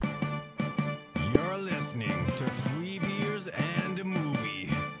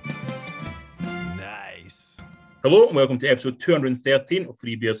Hello and welcome to episode 213 of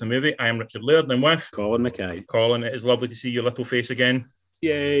Three Beers a Movie. I am Richard Laird and I'm with Colin Mackay. Colin, it is lovely to see your little face again.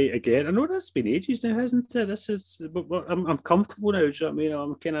 Yay, again. I know that's been ages now, hasn't it? I'm comfortable now, do you know what I mean?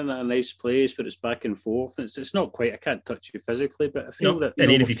 I'm kind of in a nice place, but it's back and forth. It's not quite, I can't touch you physically, but I feel that...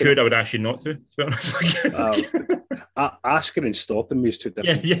 And if you could, I would ask you not to be honest. Asking and stopping me is two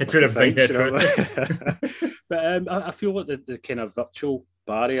different two different things. But I feel like the kind of virtual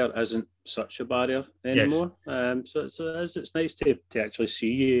barrier isn't such a barrier anymore. Yes. So it's nice to actually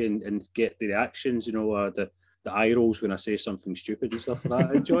see you and get the reactions, the eye rolls when I say something stupid and stuff like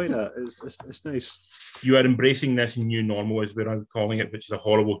that. I enjoy that. It's nice. You are embracing this new normal, as we're calling it, which is a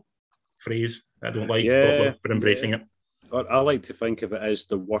horrible phrase I don't like, but we're embracing it. I like to think of it as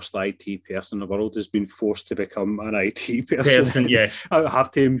the worst IT person in the world has been forced to become an IT person. Yes. I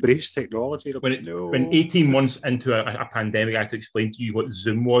have to embrace technology. When 18 months into a pandemic, I had to explain to you what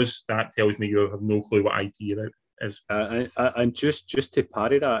Zoom was. That tells me you have no clue what IT is. And just to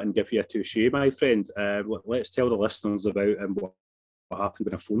parry that and give you a touche, my friend, let's tell the listeners about what happened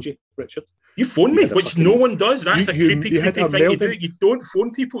when I phoned you, Richard. You phoned me, which no one does. That's a creepy thing you do. You don't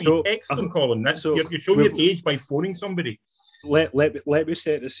phone people, you text them, Colin. You're showing your age by phoning somebody. Let me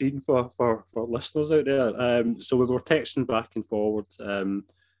set the scene for listeners out there. So we were texting back and forward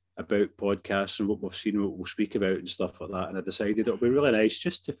about podcasts and what we've seen and what we'll speak about and stuff like that. And I decided it would be really nice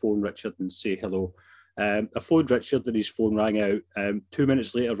just to phone Richard and say hello. I phoned Richard and his phone rang out. 2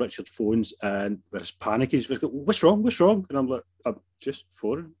 minutes later, Richard phones and there's panic. He's like, what's wrong? And I'm like, I'm just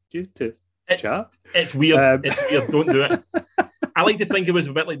phoning you to chat. It's weird. It's weird. Don't do it. I like to think it was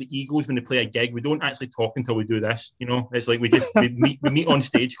a bit like the Eagles when they play a gig. We don't actually talk until we do this. It's like we meet on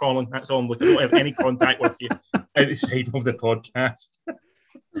stage, Colin. That's all I'm looking. I don't have any contact with you outside of the podcast.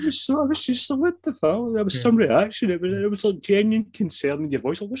 I was just like, what the fuck? There was some reaction. It was like genuine concern in your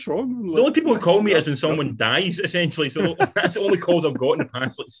voice. Like, what's wrong? The only people who call me is when someone dies, essentially. So that's the only calls I've got in the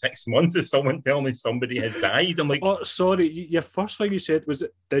past 6 months is someone telling me somebody has died. I'm like, oh, sorry. Your first thing you said was,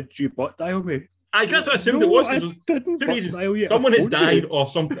 did you butt dial me? I guess I assumed it was. I didn't butt dial you. Someone has died or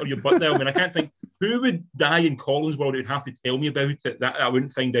something, or your butt dial. I mean, I can't think who would die in Colin's world. Would have to tell me about it. That I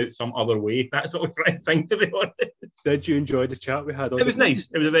wouldn't find out some other way. That's what we're trying to think, to be honest. Did you enjoy the chat we had? It was nice.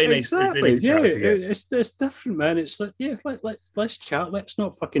 It was a very nice. Exactly. It's different, man. It's like let's chat. Let's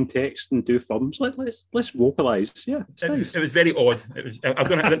not fucking text and do thumbs. Let's vocalize. Yeah, nice. It was very odd. It was. I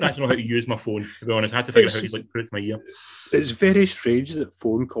didn't actually know how to use my phone. To be honest, I had to figure out how to put it to my ear. It's very strange that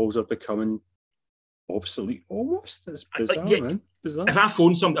phone calls are becoming obsolete almost. It's bizarre, man. Bizarre. If I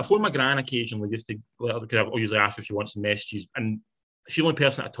phone my gran occasionally just to let her, because I usually ask if she wants some messages, and she's the only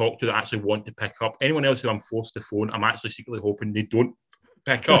person I talk to that actually want to pick up. Anyone else who I'm forced to phone, I'm actually secretly hoping they don't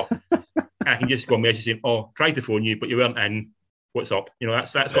pick up. I can just go a message saying, "Oh, tried to phone you, but you weren't in. What's up?"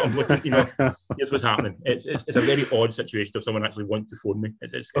 That's what I'm looking. Here's what's happening. It's a very odd situation if someone actually wants to phone me.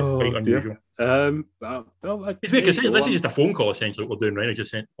 It's quite unusual. This is just a phone call essentially. What we're doing right now is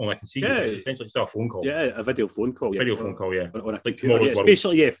just saying, "Oh, I can see you." It's essentially still a phone call. Yeah, a video phone call. Video phone call. Yeah, on a like tomorrow's world.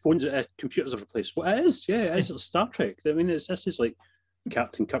 Basically, phones, computers have replaced. What it is? Yeah, it's like Star Trek. I mean, this is like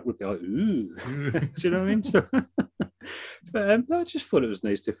Captain Kirk would be like, "Ooh," do you know what I mean? So, but I just thought it was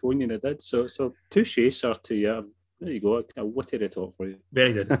nice to phone you, and I did. So touche, sir, to you. There you go. I witted it up for you.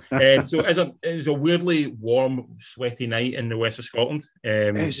 Very good. So it's a weirdly warm, sweaty night in the west of Scotland.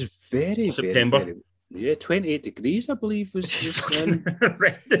 It's very September. Very, 28 degrees, I believe, was it's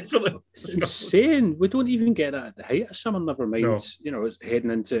insane. We don't even get that at the height of summer. Never mind, it's heading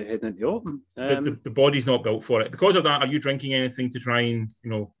into autumn. The body's not built for it. Because of that, are you drinking anything to try and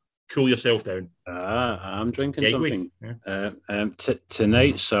cool yourself down? I'm drinking something. Yeah.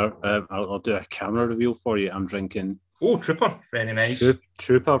 Tonight, sir, I'll do a camera reveal for you. I'm drinking... Oh, Trooper. Very nice.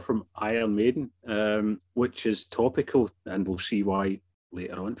 Trooper from Iron Maiden, which is topical, and we'll see why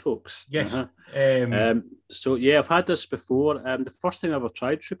later on, folks. Yes. So, yeah, I've had this before. The first time I ever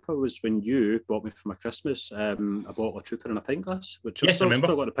tried Trooper was when you bought me for my Christmas a bottle of Trooper in a pint glass, which I remember.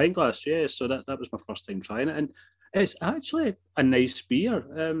 Still got a pint glass, yeah. So that was my first time trying it. And it's actually a nice beer.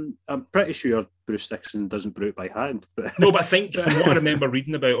 I'm pretty sure Bruce Dickinson doesn't brew it by hand. But no, but I think from what I remember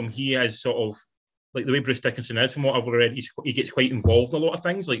reading about him, he has sort of, like the way Bruce Dickinson is, from what I've read, he gets quite involved in a lot of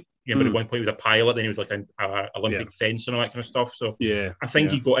things. Like, at one point he was a pilot, then he was like an Olympic fence and all that kind of stuff. So yeah, I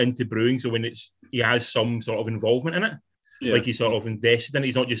think he got into brewing. So when he has some sort of involvement in it, like he's sort of invested in it.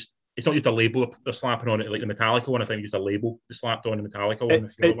 It's not just a label they're slapping on it, like the Metallica one. I think just a label they slapped on the Metallica one.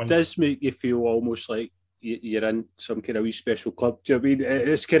 It does make you feel almost like you're in some kind of wee special club. Do you know what I mean?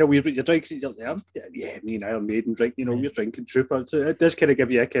 It's kind of weird, but you're drinking. You're like, me and Iron Maiden drink. You're drinking Trooper. So it does kind of give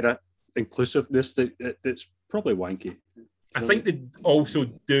you a kind of inclusiveness that's probably wanky. I think they also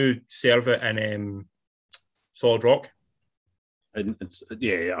do serve it in Solid Rock. And it's,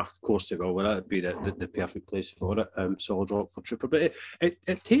 yeah, of course they will. Well, that'd be the perfect place for it. Solid Rock for Trooper, but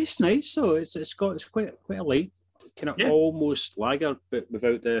it tastes nice. So it's quite a light, kind of almost lager, but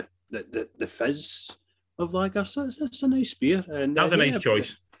without the fizz of lager. So it's a nice beer. And that was a nice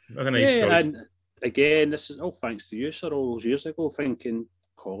choice. That was a nice choice. And again, this is all thanks to you, sir. All those years ago, thinking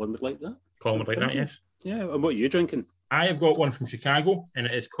Colin would like that. Colin would like that, yes. Yeah. And what are you drinking? I have got one from Chicago, and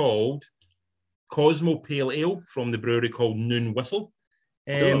it is called Cosmo Pale Ale from the brewery called Noon Whistle.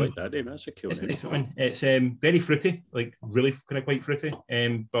 I like that name. That's a cool name. Nice one. It's very fruity, like really kind of quite fruity,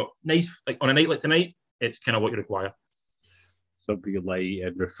 but nice. Like on a night like tonight, it's kind of what you require. Something light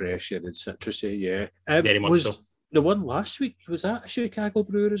and refreshing and citrusy, yeah. Very much so. The one last week, was that a Chicago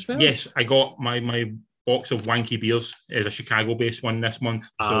brewer as well? Yes, I got my box of wanky beers is a Chicago-based one this month.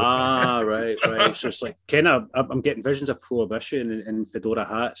 So. Right. So it's like kind of, I'm getting visions of Prohibition and fedora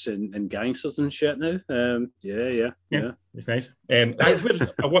hats and gangsters and shit now. Yeah. It's nice. That's weird.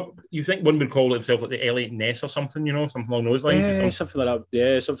 What you think one would call itself like the LA Ness or something, something along those lines? Yeah, something like that.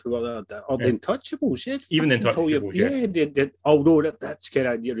 Yeah, something like that. Or the Untouchables, yeah. Even the Untouchables, yes. Yeah, although that's kind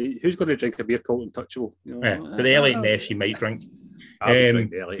of, who's going to drink a beer called Untouchable? But the LA Ness you might drink.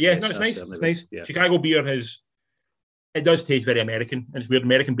 It's nice. It's nice. Yeah. Chicago beer it does taste very American. And it's weird.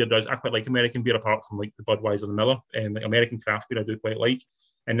 American beer does. I quite like American beer apart from like the Budweiser and the Miller. Like American craft beer I do quite like.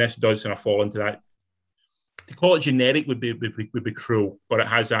 And this does kind of fall into that. To call it generic would be cruel, but it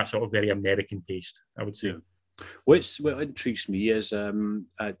has that sort of very American taste, I would say. Yeah. What intrigues me is,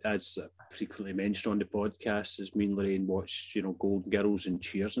 as frequently mentioned on the podcast, is me and Lorraine watched, Golden Girls and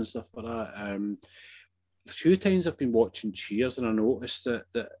Cheers and stuff like that. A few times I've been watching Cheers and I noticed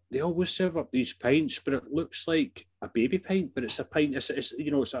that they always serve up these pints, but it looks like a baby pint, but it's a pint. It's it's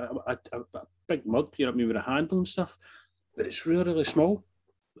a big mug, with a handle and stuff, but it's really, really small.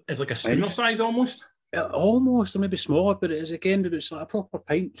 It's like a steamer size almost. Almost, or maybe smaller, but it is again. It's like a proper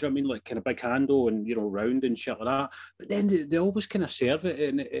pint. Do you know what I mean? Like kind of big handle and round and shit like that. But then they always kind of serve it,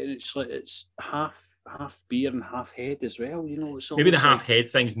 and it's like it's half beer and half head as well. It's maybe the half head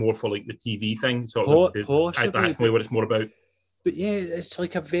thing's more for like the TV thing. Possibly, that's maybe what it's more about. But yeah, it's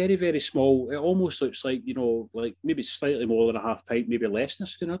like a very, very small. It almost looks like like maybe slightly more than a half pint, maybe less than a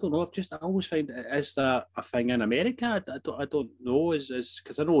spoon. I don't know. I always find, is that a thing in America? I don't know. Is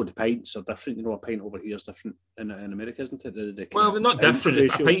because I know the pints are different. A pint over here is different in America, isn't it? Well, they're not different.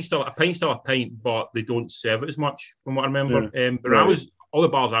 A pint's still a pint, but they don't serve it as much, from what I remember. Yeah. But right. All the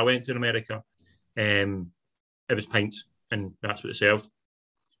bars I went to in America, it was pints, and that's what they served.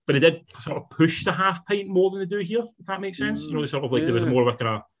 But they did sort of push the half pint more than they do here, if that makes sense. They sort of like there was more of a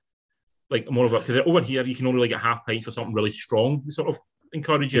kind of because over here you can only get half pint for something really strong. They sort of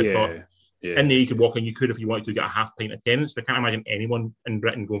encourage it, but in there you could walk in. You could if you wanted to get a half pint of Tennent's. But I can't imagine anyone in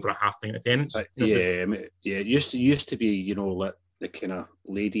Britain going for a half pint of Tennent's. It used to be like the kind of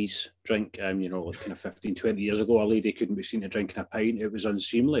ladies drink, like kind of 15, 20 years ago, a lady couldn't be seen to drinking a pint. It was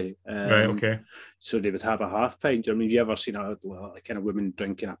unseemly. Right, okay. So they would have a half pint. I mean, have you ever seen a kind of woman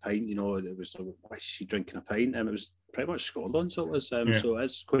drinking a pint? It was like, why is she drinking a pint? And it was pretty much Scotland, so it was. So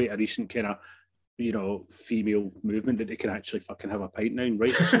it's quite a recent kind of, female movement that they can actually fucking have a pint now, right?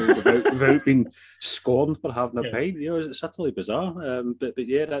 So without being scorned for having a pint. It's utterly bizarre. But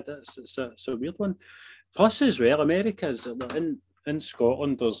yeah, it's a weird one. Plus, as well, America's in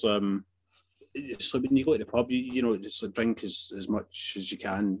Scotland, there's so when you go to the pub, just drink as much as you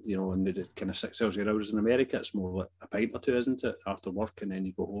can, in the kind of 6 hours, 8 hours. In America, it's more like a pint or two, isn't it, after work, and then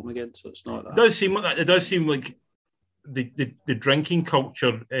you go home again. So it's not that. It does seem like the drinking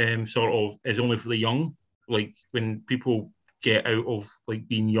culture sort of is only for the young. Like when people get out of like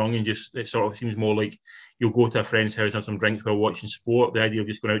being young and just, it sort of seems more like you'll go to a friend's house and have some drinks while watching sport. The idea of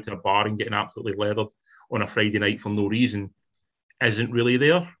just going out to a bar and getting absolutely leathered on a Friday night for no reason isn't really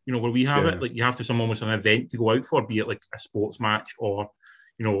there, where we have it. Like you have to some almost an event to go out for, be it like a sports match or,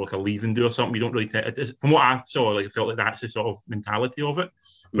 like a leave and do or something. You don't really from what I saw, like it felt like that's the sort of mentality of it.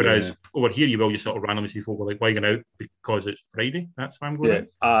 Whereas over here, you will just sort of randomly see folk like, why are you going out? Because it's Friday. That's why I'm going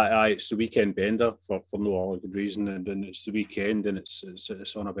out. It's the weekend bender for no other good reason, and then it's the weekend and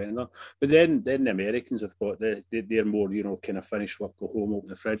it's on a bender. But then the Americans have got they're more kind of finish work, go home, open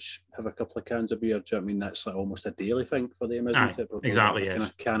the fridge, have a couple of cans of beer. Do you know what I mean? That's like almost a daily thing for them, isn't it? Exactly. Yes. Kind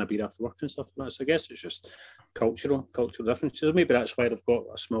of can of beer after work and stuff like that. So I guess it's just cultural differences. Maybe that's why they've got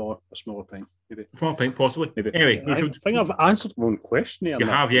a smaller pint. Maybe small pint, possibly. Maybe. Anyway, I think I've answered my own question there. You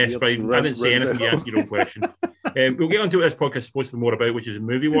have, yes, but I didn't say anything to ask your own question. We'll get on to what this podcast is supposed to be more about, which is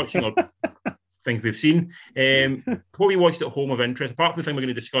movie watching or things we've seen. What we watched at home of interest, apart from the thing we're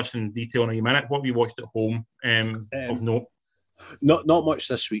going to discuss in detail in a minute, what have you watched at home of note? Not much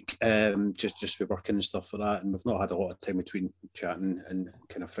this week. Just with working and stuff like that, and we've not had a lot of time between chatting and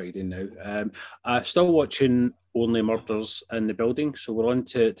kind of Friday now. I'm still watching Only Murders in the Building, so we're on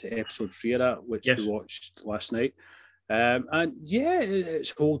to episode 3 of that, which we watched last night. And yeah,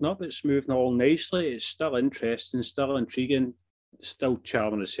 it's holding up. It's moving along nicely. It's still interesting, still intriguing, still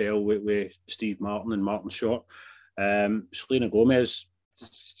charming as hell with Steve Martin and Martin Short. Selena Gomez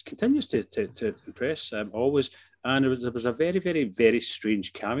continues to impress always. And there was a very, very, very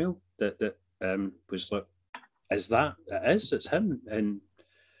strange cameo that was like, is that? It is. It's him. And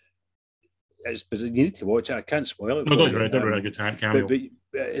but you need to watch it. I can't spoil it. No, don't really good cameo. But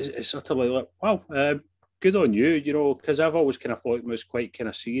it's utterly like, wow, good on you, because I've always kind of thought it was quite kind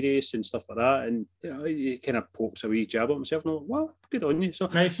of serious and stuff like that. And, he kind of pokes a wee jab at himself and I'm like, wow, good on you. So,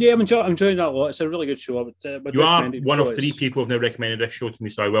 nice. Yeah, I'm enjoying that a lot. It's a really good show. You are one of 3 people who've now recommended this show to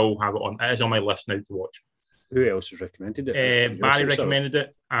me, so I will have it on. It is on my list now to watch. Who else has recommended it? Barry recommended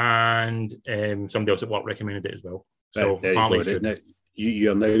it, and somebody else at work recommended it as well. So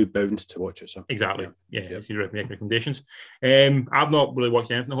you're now bound to watch it. So exactly, yeah. If you make recommendations, I've not really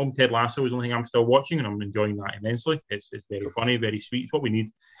watched anything at home. Ted Lasso is the only thing I'm still watching, and I'm enjoying that immensely. It's very funny, very sweet. It's what we need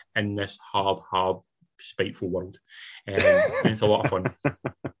in this hard, spiteful world, and it's a lot of fun.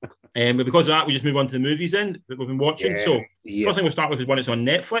 But because of that, we just move on to the movies then that we've been watching. First thing we'll start with is one that's on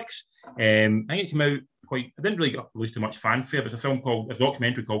Netflix. I think it came out I didn't really get released too much fanfare, but it's a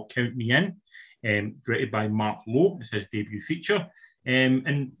documentary called Count Me In, directed by Mark Lowe. It's his debut feature.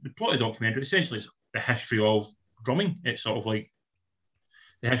 And the plot of the documentary essentially is the history of drumming. It's sort of like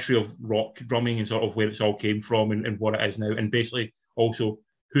the history of rock drumming and sort of where it's all came from and what it is now, and basically also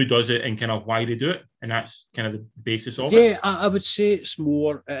who does it and kind of why they do it, and that's kind of the basis of it. Yeah, I would say it is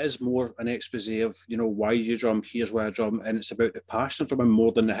more an expose of why you drum, here's why I drum, and it's about the passion of drumming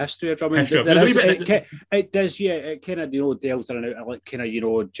more than the history of drumming. It does, yeah. It kind of delves in and out like kind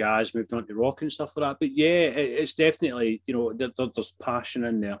of jazz moved on to rock and stuff like that. But yeah, it's definitely there's passion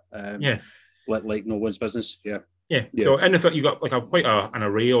in there. Like no one's business. Yeah. So in the film, you've got like quite an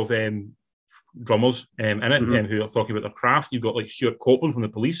array of drummers in it who are talking about their craft. You've got like Stuart Copeland from the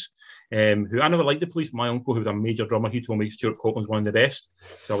Police, who I never liked the Police. My uncle, who was a major drummer, he told me Stuart Copeland's one of the best,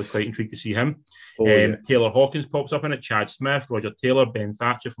 so I was quite intrigued to see him. Taylor Hawkins pops up in it, Chad Smith, Roger Taylor, Ben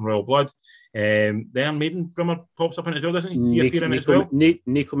Thatcher from Royal Blood. The Iron Maiden drummer pops up in it as well, doesn't he? Appear in it as well?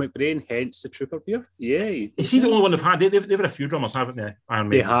 Nico McBrain, hence the Trooper beer. Yeah. Is he the only one they've had? They've had a few drummers, haven't they? Iron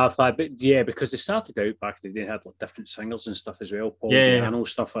Maiden. They have had, but yeah, because they started out back then, they had like different singers and stuff as well, Paul Diano,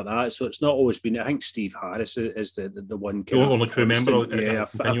 stuff like that. So it's not always been, I think Steve Harris is the one. The only true member. I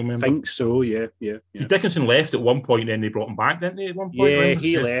think so, yeah. Dickinson left at one point, then they brought him back, didn't they, at one point? Yeah,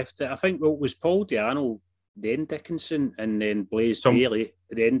 he left. I think it was Paul Diano, then Dickinson, and then Blaze Bailey,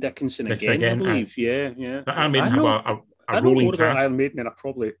 then Dickinson again, I believe. Yeah. But Iron Maiden have a rolling cast. Iron Maiden, and I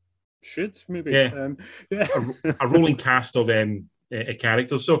probably should, maybe. Yeah. A rolling cast of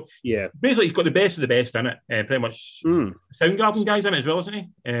characters. So basically, he's got the best of the best in it. Pretty much. Soundgarden guy's in it as well, isn't he?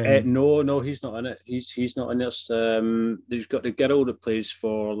 No, he's not in it. He's not in this. There's got the girl that plays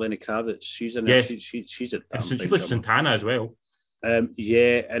for Lenny Kravitz. She's in it. She's a damn she plays Santana as well. And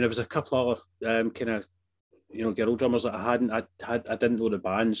there was a couple other kind of girl drummers that I didn't know the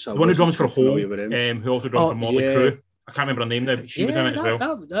band. So the one who drums for Hole, who also drums for Motley Crue. I can't remember her name now, but she was in it as well.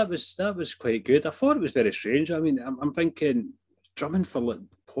 That was quite good. I thought it was very strange. I mean, I'm thinking drumming for like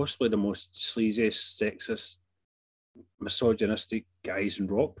possibly the most sleaziest, sexist, misogynistic guys in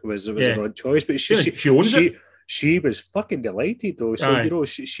rock was an odd choice, but she owns it. She was fucking delighted though. So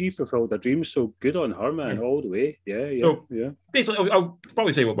she fulfilled her dreams. So good on her, man, all the way. Yeah. Basically, I'll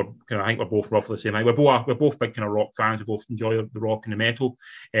probably say what I think we're both roughly the same. We're both big kind of rock fans. We both enjoy the rock and the metal,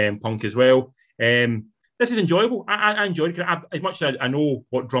 punk as well. This is enjoyable. I enjoyed it. As much as I know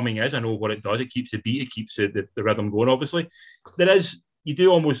what drumming is, I know what it does. It keeps the beat, it keeps the rhythm going. Obviously, there is a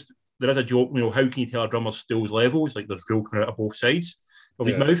joke. How can you tell a drummer's skills level? It's like there's drill coming out of both sides of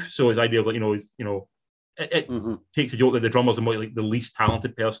his mouth. So his idea of it takes a joke that the drummer's like the least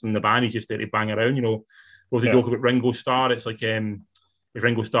talented person in the band. He's just there to bang around. With the joke about Ringo Starr, it's like is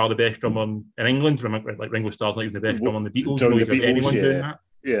Ringo Starr the best drummer in England? Remember, like Ringo Starr's not even the best drummer in the Beatles. You've got anyone doing that?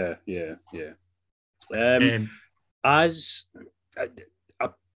 Yeah. As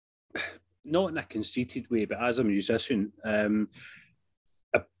not in a conceited way, but as a musician,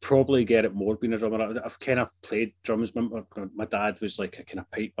 I probably get it more being a drummer. I've kind of played drums. My dad was like a kind of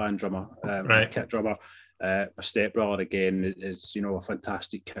pipe band drummer, a kit drummer. My stepbrother again is a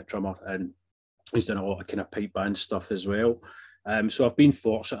fantastic kit drummer, and he's done a lot of kind of pipe band stuff as well. So I've been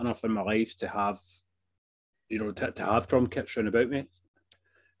fortunate enough in my life to have, to have drum kits round about me.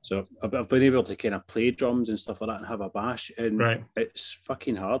 So I've been able to kind of play drums and stuff like that and have a bash, and it's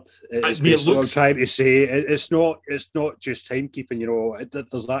fucking hard. It's basically what I'm trying to say. It's not just timekeeping, you know.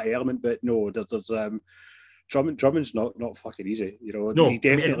 There's that element, but no, there's drumming's not fucking easy, you know. No, you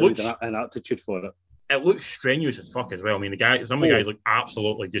definitely need an aptitude for it. It looks strenuous as fuck as well. I mean, some of the guys look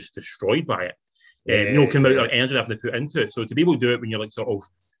absolutely just destroyed by it. You know, come out of energy they have to put into it. So to be able to do it when you're like sort of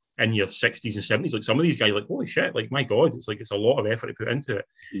in your 60s and 70s, like some of these guys, like, holy shit, like, my God, it's a lot of effort to put into it.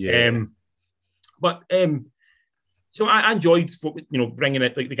 So I enjoyed, you know, bringing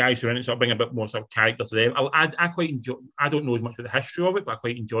it, like the guys who are in it, sort of bring a bit more sort of character to them. I quite enjoy, I don't know as much about the history of it, but I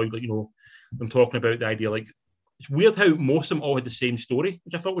quite enjoyed, like, you know, them talking about the idea, like, it's weird how most of them all had the same story,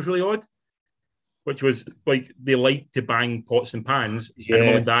 which I thought was really odd. Which was like they like to bang pots and pans, and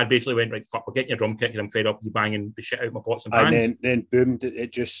mum and dad basically went, right, fuck, we're getting your drum kit because I'm fed up you banging the shit out of my pots and pans. And then boom,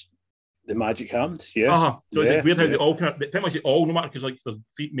 it just the magic happened. So it's like weird how they all kind of pretty much all, no matter, because like there's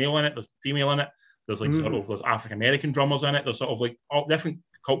male in it, there's female in it, there's like sort of there's African American drummers in it, there's sort of like all different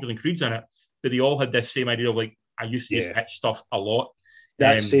cultures and creeds in it, but they all had this same idea of like I used to use pitch stuff a lot.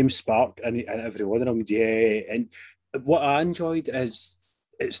 That same spark and every one of them, and what I enjoyed is.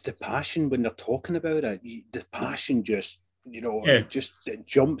 It's the passion when they're talking about it. The passion just, you know, it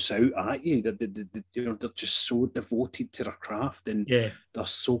jumps out at you. You know, they're just so devoted to their craft and they're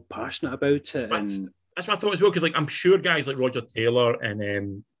so passionate about it. That's what I thought as well, because like I'm sure guys like Roger Taylor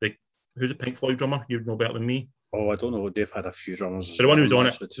and who's a Pink Floyd drummer? You'd know better than me. Oh, I don't know. They've had a few drummers. But the one who's on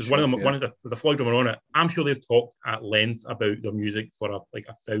it, there's one of them, the Floyd drummer on it. I'm sure they've talked at length about their music for like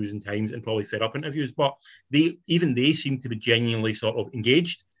 1,000 times and probably fed up interviews. But they seem to be genuinely sort of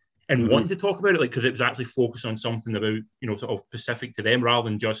engaged and wanting to talk about it, like because it was actually focused on something about, you know, sort of specific to them rather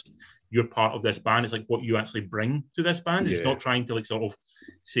than just you're part of this band. It's like what you actually bring to this band. It's not trying to like sort of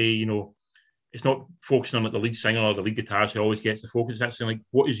say, you know, it's not focusing on like the lead singer or the lead guitarist who always gets the focus. That's saying like,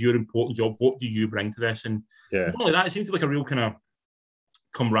 what is your important job? What do you bring to this? And not only that, it seems to be like a real kind of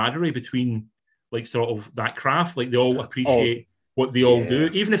camaraderie between like sort of that craft. Like they all appreciate what they all do,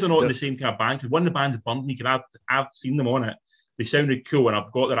 even if they're not in the same kind of band. Because one of the bands burned me, because I've seen them on it. They sounded cool, and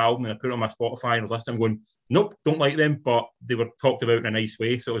I've got their album and I put it on my Spotify and I was listening. I'm going, nope, don't like them, but they were talked about in a nice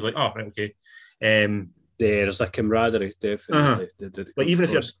way. So it was like, oh, right, okay. There's a camaraderie, definitely. Like even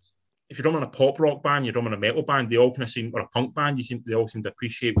if you're drumming in a pop rock band, you're drumming in a metal band, they all kind of seem, or a punk band, they all seem to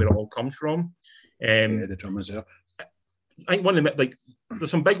appreciate where it all comes from. The drummers there. I think one of the, like,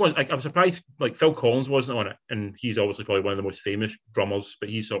 there's some big ones. Like, I'm surprised, like, Phil Collins wasn't on it, and he's obviously probably one of the most famous drummers, but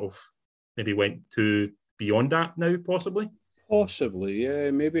he sort of maybe went to beyond that now, possibly. Possibly,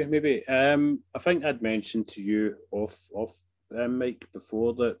 yeah, maybe. I think I'd mentioned to you off Mike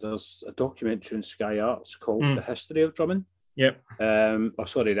before that there's a documentary on Sky Arts called The History of Drumming. Yep.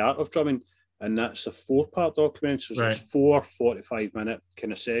 The Art of Drumming, and that's a 4-part documentary. So it's 4 45-minute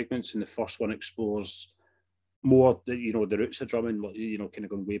kind of segments, and the first one explores more the roots of drumming, you know, kind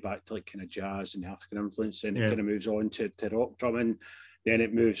of going way back to like kind of jazz and the African influence, and it kind of moves on to rock drumming. Then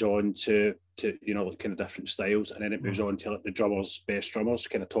it moves on to you know, like kind of different styles, and then it moves on to like the drummers, best drummers,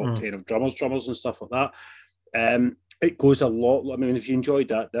 kind of top 10 of drummers and stuff like that. It goes a lot. I mean, if you enjoyed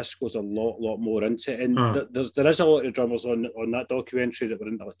that, this goes a lot more into it. And there is a lot of drummers on that documentary that were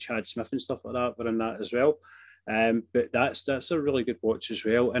into, like Chad Smith and stuff like that, were in that as well. But that's a really good watch as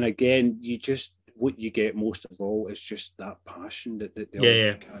well. And again, what you get most of all is just that passion that they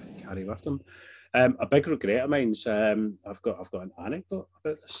all carry with them. A big regret of mine's I've got an anecdote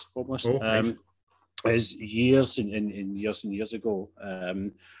about this almost. Nice. Is years and years ago,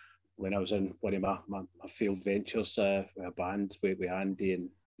 when I was in one of my failed ventures with a band with Andy and,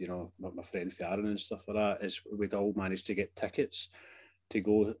 you know, my friend Farron and stuff like that, is we'd all managed to get tickets to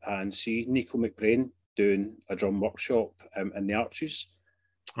go and see Nico McBrain doing a drum workshop in the Arches.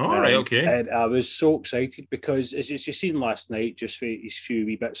 All right, okay. And I was so excited because, as you seen last night, just for his few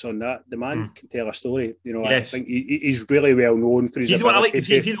wee bits on that, the man can tell a story. You know, I think he's really well known for his. He's what I like to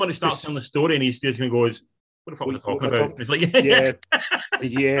see. He's the one who starts telling the story, and he's just going to go, "What the fuck was I talking about?" And it's like,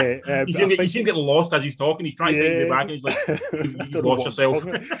 you seem to get lost as he's talking. He's trying to think back, and he's like, "You've lost yourself."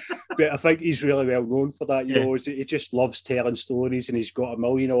 But I think he's really well known for that. You know, he just loves telling stories, and he's got a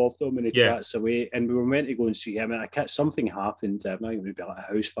million of them, and he chats away. And we were meant to go and see him, and something happened. I think maybe like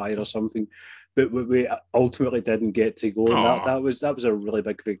a house fire or something, but we ultimately didn't get to go. And that was a really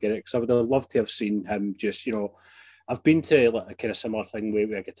big regret, because I would have loved to have seen him just, you know. I've been to like a kind of similar thing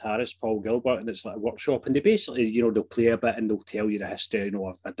with a guitarist, Paul Gilbert, and it's like a workshop, and they basically, you know, they'll play a bit and they'll tell you the history. You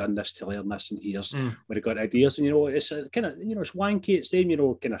know, I've done this to learn this, and here's where I got ideas, and you know, it's kind of, you know, it's wanky. It's them, you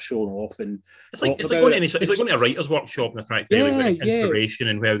know, kind of showing off, and it's like going to a writer's workshop and they're trying to tell you inspiration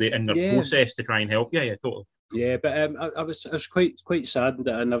and where they in their process to try and help. Yeah, totally. Yeah, but I was quite saddened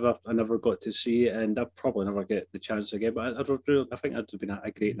that I never got to see it, and I probably never get the chance again. But I think it'd have been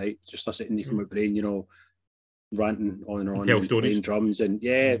a great night, just listening to my brain, ranting on and on, tell and stories. playing drums, and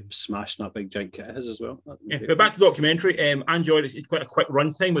smashing that big giant kit of his as well. Yeah, but back to the documentary, I enjoyed it. It's quite a quick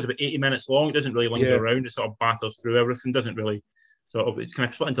runtime. It was about 80 minutes long. It doesn't really linger around. It sort of batters through everything. Doesn't really it's kind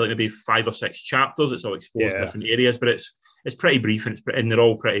of split into like maybe 5 or 6 chapters. It sort of explores different areas, but it's pretty brief and they're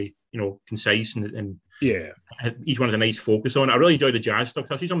all pretty concise and each one has a nice focus on it. I really enjoyed the jazz stuff.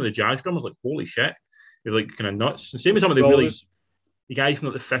 I see some of the jazz drummers like holy shit, they're like kind of nuts. And same as some of the the guys from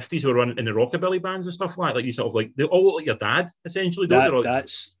like the 50s who were running in the rockabilly bands and stuff like you sort of like they all look like your dad essentially.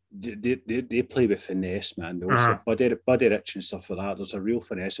 They play with finesse, man. Those Buddy Rich and stuff like that. There's a real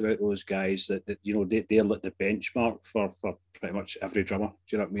finesse about those guys that they're like the benchmark for pretty much every drummer. Do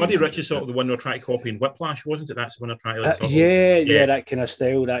you know what I mean? Buddy Rich is sort of the one they're trying to copy in Whiplash, wasn't it? That's the one they're trying to that kind of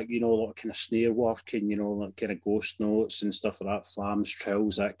style, that lot kind of snare work and like kind of ghost notes and stuff like that, flams,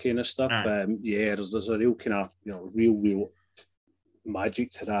 trills, that kind of stuff. There's a real kind of real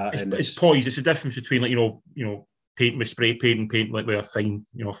magic to that. It's poise. It's a difference between paint with spray paint and paint like with a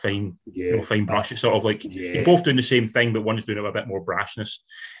fine brush. It's sort of like you're both doing the same thing, but one's doing it with a bit more brashness.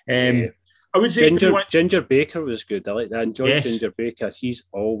 I would say Ginger Baker was good. I like that. I enjoyed Ginger Baker. He's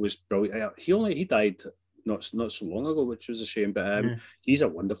always brilliant. He died not so long ago, which was a shame. But he's a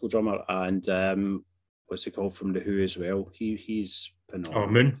wonderful drummer. And what's he called from the Who as well? He's phenomenal.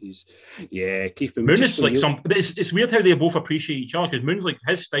 Moon. Keith Moon. Moon is like but it's weird how they both appreciate each other because Moon's like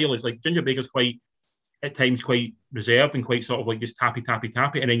his style is like Ginger Baker's at times quite reserved and quite sort of like just tappy,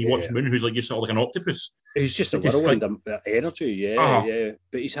 and then you watch Moon, who's like just sort of like an octopus. He's just a whirlwind of energy,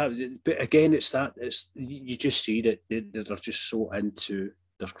 But again, it's you just see that they're just so into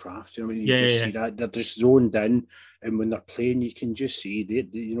their craft. You know what I mean? You just see that they're just zoned in, and when they're playing, you can just see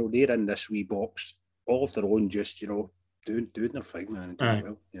they're in this wee box, all of their own, just doing their thing, man.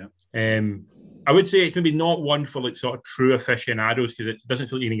 I would say it's maybe not one for like sort of true aficionados because it doesn't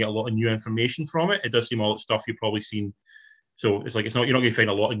feel like you're going to get a lot of new information from it. It does seem all that stuff you've probably seen. So it's like you're not going to find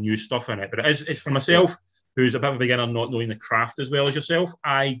a lot of new stuff in it. But it's for myself, who's a bit of a beginner, not knowing the craft as well as yourself.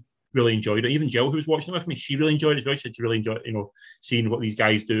 I really enjoyed it. Even Jill, who was watching it with me, she really enjoyed it as well. She said she really enjoyed, seeing what these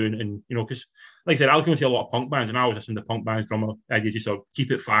guys doing, and because like I said, I'll go to a lot of punk bands, and I always listen to punk bands. Drummer, I just sort of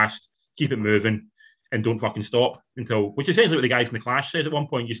keep it fast, keep it moving. And don't fucking stop which is essentially what the guy from the Clash says at one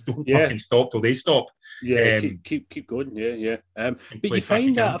point. Just don't fucking stop till they stop. Keep going. But you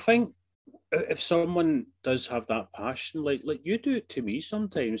find that I think if someone does have that passion, like you do it to me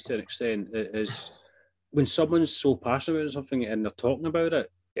sometimes to an extent, is when someone's so passionate about something and they're talking about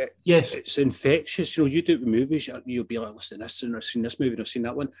it. It's infectious. You do it with movies. You'll be like, listen, I've seen this movie, I've seen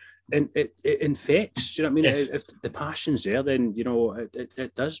that one, and it infects. Do you know what I mean? Yes. If the passion's there, then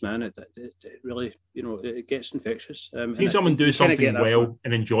it does, man. It really, it gets infectious. Seeing someone do something well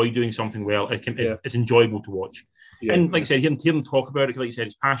and enjoy doing something well, it's enjoyable to watch. And like I said, hearing them talk about it, like you said,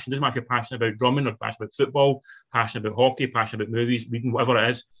 it's passion. It doesn't matter if you're passionate about drumming or passionate about football, passionate about hockey, passionate about movies, reading, whatever it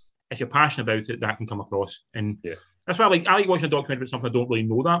is. If you're passionate about it, that can come across. And that's why I like watching a documentary about something I don't really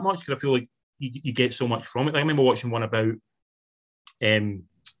know that much because I feel like you get so much from it. Like, I remember watching one about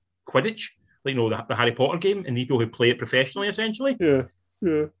Quidditch, like the Harry Potter game, and the people who play it professionally, essentially.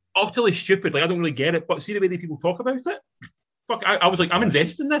 Utterly stupid. Like I don't really get it, but see the way the people talk about it. Fuck, I was like, I'm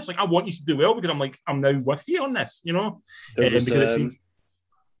invested in this. Like I want you to do well because I'm now with you on this. Because it seems.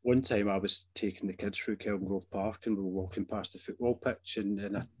 One time I was taking the kids through Kelvingrove Park and we were walking past the football pitch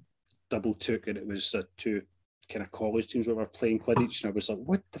and I double took and it was two kind of college teams that were playing Quidditch and I was like,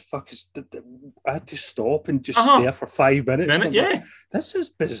 what the fuck is I had to stop and just stare for 5 minutes. Like, this is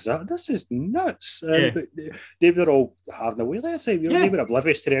bizarre. This is nuts. But they were all having a whale at the time. They were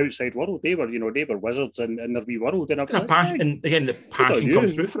oblivious to the outside world. They were wizards in their wee world. And I was like, passion, and again, the passion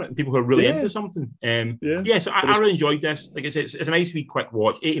comes through for it. People who are really into something. So I really enjoyed this. Like I said, it's a nice wee quick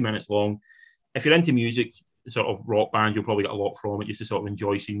watch, 80 minutes long. If you're into music, sort of rock band, you'll probably get a lot from it just to sort of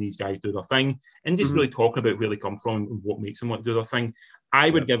enjoy seeing these guys do their thing and just really talk about where they come from and what makes them want to do their thing.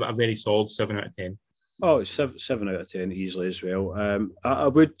 I would give it a very solid 7 out of 10. Oh, it's 7 out of 10 easily as well. I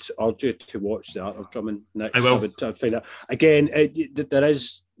would urge you to watch The Art of Drumming next. I will. I'd find that again. There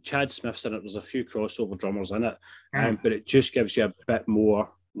is Chad Smith's in it. There's a few crossover drummers in it, but it just gives you a bit more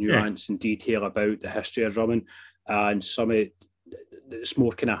nuance and detail about the history of drumming and some of it's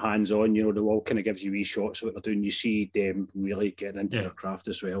more kind of hands-on, they all kind of gives you wee shots of what they're doing. You see them really getting into their craft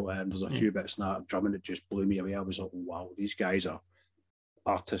as well. There's a few bits in that drumming that just blew me away. I was like, wow, these guys are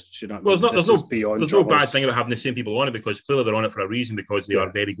artists. Well, there's no bad thing about having the same people on it because clearly they're on it for a reason because they are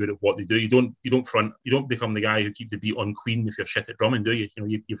very good at what they do. You don't become the guy who keeps the beat on Queen if you're shit at drumming, do you?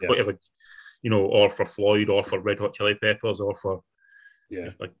 You've got to have or for Floyd, or for Red Hot Chili Peppers, or for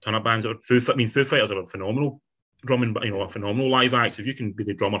like a ton of bands. Foo Fighters are a phenomenal drumming, a phenomenal live act. If you can be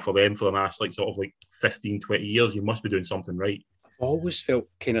the drummer for them for the last 15, 20 years, you must be doing something right. I've always felt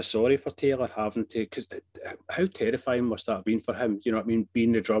kind of sorry for Taylor having to, because how terrifying must that have been for him? You know what I mean?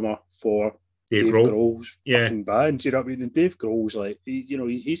 Being the drummer for Dave Grohl's fucking band. You know what I mean? And Dave Grohl's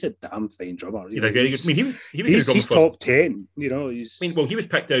he's a damn fine drummer. He's a very good. I mean, he's top 10. You know, he was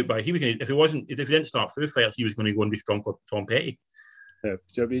picked out by. If he didn't start Foo Fighters, he was going to go and be strong for Tom Petty. Yeah,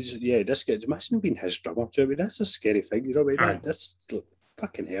 do you know I mean? This guy, imagine being his drummer. Do you know what I mean? That's a scary thing. You know what I mean? That's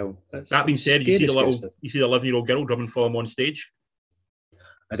fucking hell. That being said, you see the 11-year-old girl drumming for him on stage.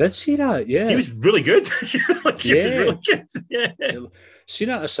 I did see that. Yeah, he was really good. He was really good. Yeah, seen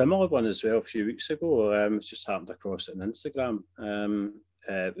that a similar one as well a few weeks ago. Just happened across it on Instagram.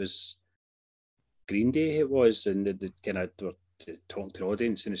 It was Green Day. It was, and they kind of were talking to the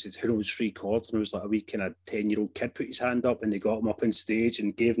audience, and it said, "Who knows 3 chords?" And it was like a wee kind of 10-year-old kid put his hand up, and they got him up on stage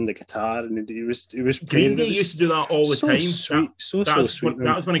and gave him the guitar, and he was Green Day used to do that all the time. Sweet, so sweet.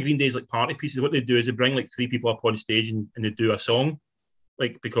 That was one of Green Day's party pieces. What they do is they bring 3 people up on stage and they do a song,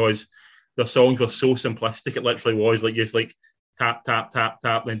 because their songs were so simplistic. It literally was just tap tap tap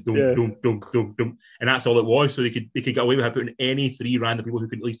tap, then dum dum dum dum dum, and that's all it was. So they could get away with putting any 3 random people who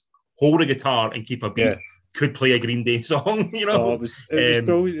could at least hold a guitar and keep a beat. Could play a Green Day song, it was brilliant.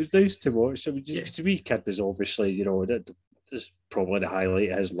 It was nice to watch. I mean, the wee kid was obviously, that is probably the highlight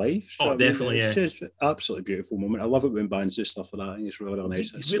of his life. So, definitely, it's just an absolutely beautiful moment. I love it when bands do stuff like that. I think it's really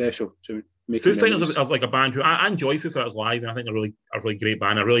nice. It's special. Foo Fighters are like a band who I enjoy. Foo Fighters live, and I think they're a really great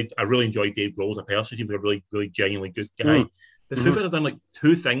band. I really enjoy Dave Grohl as a person. He seems like a really, really genuinely good guy. The Foo Fighters have done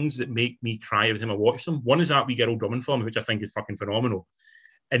 2 things that make me cry every time I watch them. One is that wee girl drumming for them, which I think is fucking phenomenal.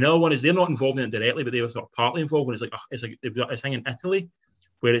 Another one is they're not involved in it directly, but they were sort of partly involved. And it's like a thing in Italy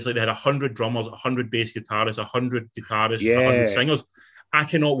where it's like they had 100 drummers, 100 bass guitarists, 100 guitarists, 100 singers. I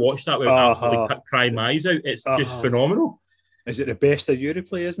cannot watch that without absolutely crying my eyes out. It's just phenomenal. Is it the best of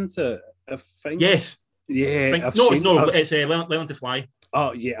Europe, isn't it? I think. Yes. Yeah. It's Learn to Fly.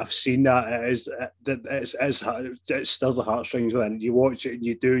 Oh yeah, I've seen that. It stirs the heartstrings when you watch it and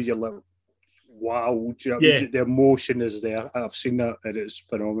you're like, wow, do you know what I mean? The emotion is there. I've seen that and it's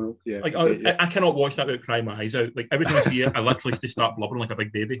phenomenal. Yeah. I cannot watch that without crying my eyes out. Every time I see it, I literally just start blubbering like a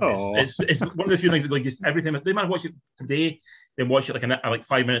big baby. It's one of the few things that just every time they might watch it today, then watch it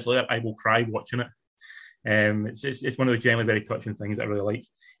 5 minutes later, I will cry watching it. It's one of those generally very touching things that I really like.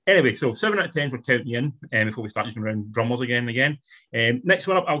 Anyway, so 7 out of 10 for counting you in before we start just around drummers again and again. Next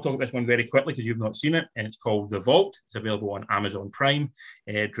one up, I'll talk about this one very quickly because you've not seen it, and it's called The Vault. It's available on Amazon Prime,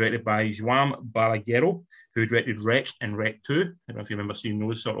 directed by Joan Balaguero, who directed Rec and Rec 2. I don't know if you remember seeing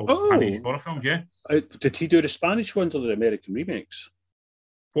those sort of Spanish horror films, did he do the Spanish ones or the American remakes?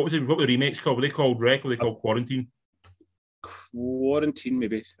 What were the remakes called? Were they called Rec or were they called Quarantine? Quarantine,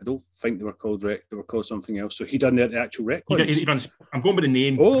 maybe. I don't think they were called Rec. They were called something else. So he done the actual Rec ones. I'm going by the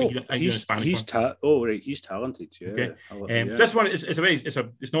name. He's talented. Yeah. Okay. This one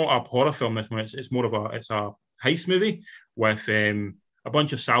it's not a horror film. This one it's more of a heist movie with a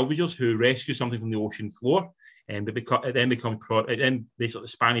bunch of salvagers who rescue something from the ocean floor, and then basically the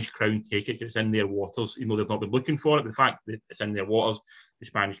Spanish crown take it. It's in their waters, even though they've not been looking for it. But the fact that it's in their waters, the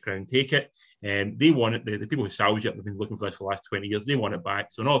Spanish crown take it, and they want it. The people who salvage it have been looking for this for the last 20 years. They want it back.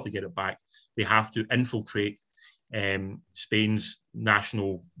 So in order to get it back, they have to infiltrate Spain's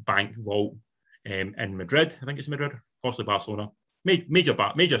national bank vault in Madrid. I think it's Madrid, possibly Barcelona.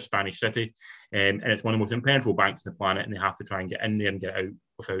 Major Spanish city, and it's one of the most impenetrable banks on the planet, and they have to try and get in there and get out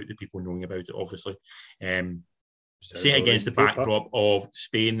without the people knowing about it, obviously. Set against the backdrop of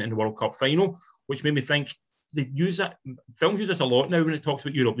Spain in the World Cup final, which made me think films use this a lot now when it talks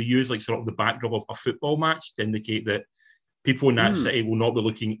about Europe. They use sort of the backdrop of a football match to indicate that people in that city will not be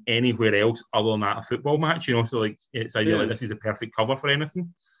looking anywhere else other than at a football match, so it's ideal like this is a perfect cover for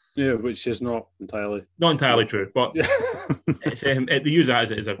anything. Yeah, which is not entirely true, but they use that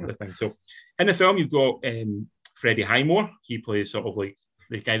as a thing. So, in the film, you've got Freddie Highmore. He plays sort of like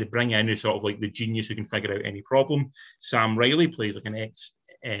the guy they bring in, who's sort of like the genius who can figure out any problem. Sam Riley plays like an ex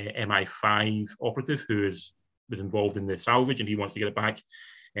MI5 operative who was involved in the salvage, and he wants to get it back.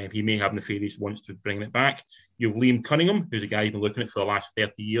 He may have nefarious wants to bring it back. You have Liam Cunningham, who's a guy who's been looking at it for the last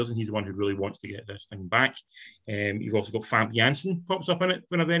 30 years, and he's the one who really wants to get this thing back. You've also got Famke Janssen pops up in it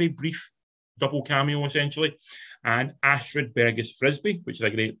in a very brief double cameo, essentially. And Astrid Burgess Frisbee, which is a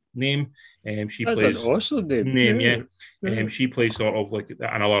great name. That's plays an awesome name. Yeah. She plays sort of like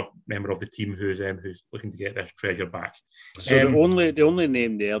another member of the team who's looking to get this treasure back. So the only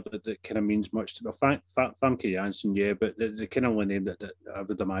name there that kind of means much to me, Famke Janssen, but the kind of only name that I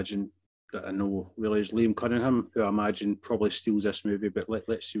would imagine that I know really is Liam Cunningham, who I imagine probably steals this movie. But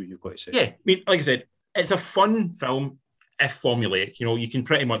let's see what you've got to say. Yeah, I mean, like I said, it's a fun film. If formulaic, you can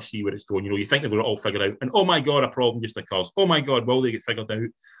pretty much see where it's going. You think they've got it all figured out, and oh my god, a problem just occurs. Oh my god, will they get figured out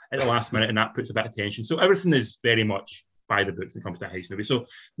at the last minute, and that puts a bit of tension. So everything is very much by the book when it comes to a heist movie. So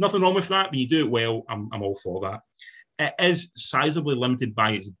nothing wrong with that. When you do it well, I'm all for that. It is sizably limited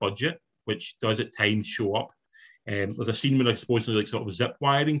by its budget, which does at times show up. There's a scene where they're supposedly sort of zip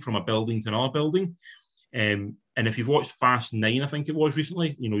wiring from a building to another building. And if you've watched Fast 9, I think it was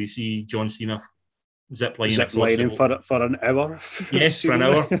recently, you see John Cena zip lining for an hour. Yes, for an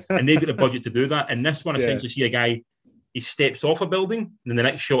hour. And they've got the budget to do that. And this one, essentially, see a guy, he steps off a building, and then the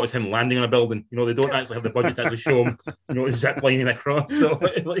next shot is him landing on a building. They don't actually have the budget to actually show him, zip lining across. So,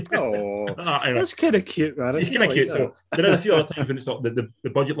 that's kind of cute, man. It's kind of cute. So there are a few other times when it's the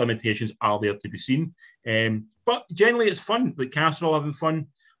budget limitations are there to be seen. But generally, it's fun. The cast are all having fun.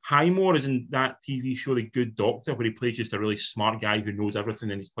 Highmore is in that TV show, The Good Doctor, where he plays just a really smart guy who knows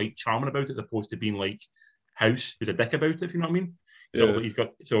everything and he's quite charming about it, as opposed to being like House, who's a dick about it, if you know what I mean.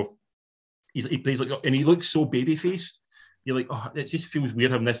 He plays like, and he looks so baby faced. You're like, oh, it just feels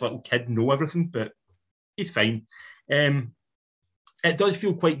weird having this little kid know everything, but he's fine. It does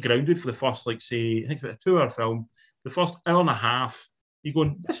feel quite grounded for the first, I think it's about a 2-hour film. The first hour and a half, you're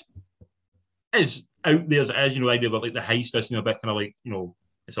going, this is out there as it is, the idea of like the heist is a bit kind of like,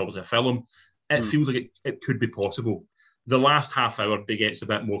 it's obviously a film. It feels like it could be possible. The last half hour, it gets a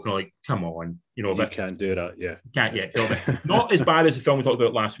bit more kind of like, come on, you can't do that, yeah. Can't yet. Not as bad as the film we talked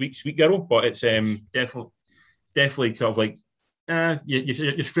about last week, Sweet Girl, but it's definitely sort of like,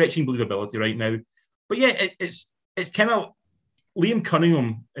 you're stretching believability right now. But yeah, it's kind of, Liam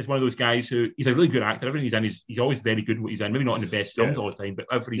Cunningham is one of those guys who, he's a really good actor. Everything he's in, he's always very good in what he's in. Maybe not in the best films all the time, but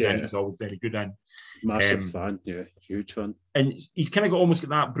everything he's in, he's always very good in. Massive fan, yeah, huge fan. And he's kind of got almost got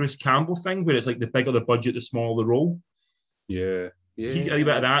that Bruce Campbell thing, where it's like the bigger the budget, the smaller the role. Yeah. He's got a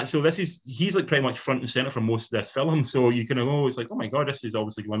bit of that. So he's like pretty much front and center for most of this film. So you kind of go, it's like, oh my God, this is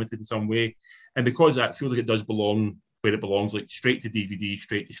obviously limited in some way. And because that feels like it does belong where it belongs, like straight to DVD,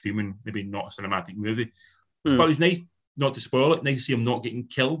 straight to streaming, maybe not a cinematic movie. But it's nice not to spoil it. Nice to see him not getting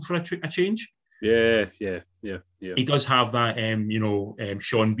killed for a change. Yeah. He does have that,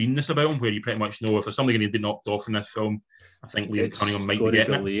 Sean Beanness about him, where you pretty much know if there's something going to be knocked off in this film, I think Liam Cunningham might be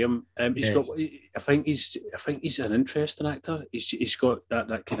getting it. Liam. I think he's an interesting actor. He's got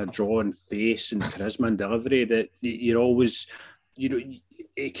that kind of drawn face and charisma and delivery that you're always,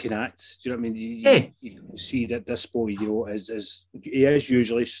 he can act. Do you know what I mean? You see that this boy, he is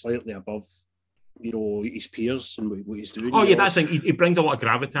usually slightly above, his peers and what he's doing. Oh, yeah, that's the thing. He brings a lot of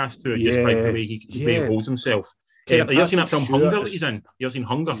gravitas to it, just by the way he holds himself. Have you ever seen that film Hunger that he's in? You ever seen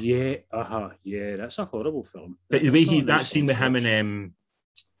Hunger? Yeah, yeah, that's a horrible film. But the way that scene with him and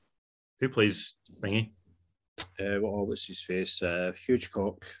who plays Thingy? What's his face? Huge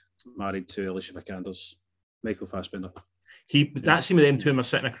cock, married to Alicia Vikanders, Michael Fassbender. That scene with them two are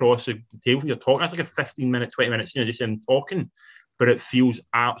sitting across the table. You're talking. That's like a 15-minute, 20-minute scene of just them talking. But it feels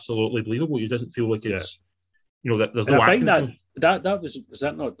absolutely believable. It doesn't feel like it's, that there's no acting. I think that was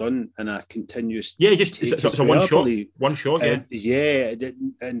that not done in a continuous? Yeah, just it's a one shot. Yeah,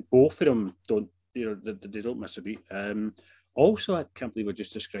 and both of them don't, they don't miss a beat. Also, I can't believe I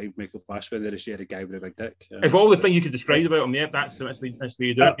just described Michael Fassbender as a guy with a big dick. If all the thing you could describe about him, that's the way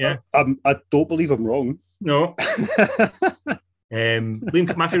you do it. Yeah, I don't believe I'm wrong. No. My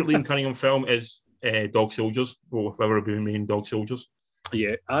favorite Liam Cunningham film is Dog Soldiers, or whoever are being Dog Soldiers.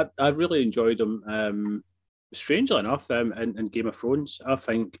 Yeah, I really enjoyed him. Strangely enough, in Game of Thrones, I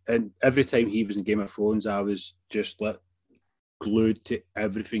think, and every time he was in Game of Thrones, I was just glued to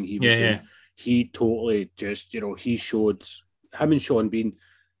everything he was doing. Yeah. He totally just, he showed, him and Sean Bean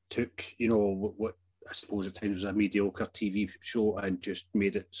took, what I suppose at times was a mediocre TV show and just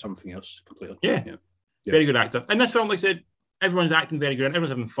made it something else completely. Yeah. Very good actor. And this film, like I said, everyone's acting very good and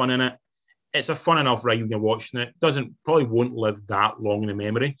everyone's having fun in it. It's a fun enough ride when you're watching it. Probably won't live that long in the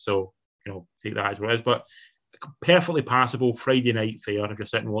memory. So, take that as what it is. But perfectly passable Friday night fare if you're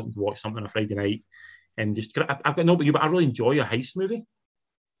sitting wanting to watch something on a Friday night. And just, I've got no about you, but I really enjoy a heist movie.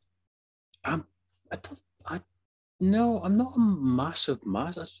 I'm not a massive.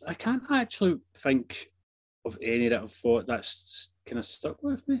 I can't actually think of any that I've thought that's kind of stuck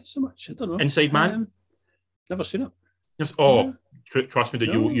with me so much. I don't know. Inside Man? Never seen it. Just, trust me,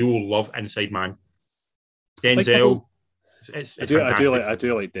 you will love Inside Man. Denzel. I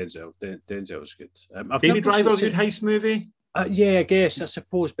do like Denzel. Denzel's good. Baby Driver's a good heist movie. Yeah, I guess, I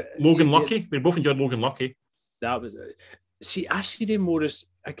suppose. But Logan Lucky. We both enjoyed Logan Lucky. That was. See, I see them more as,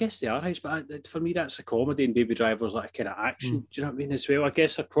 I guess they are heists, but for me that's a comedy, and Baby Driver's like a kind of action. Do you know what I mean? As well, I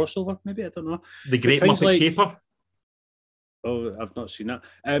guess a crossover, maybe, I don't know. The Great Muppet Caper. Oh, I've not seen that.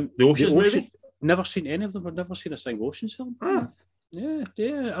 The Ocean's movie. Never seen any of them. I've never seen a single Ocean's film. Yeah.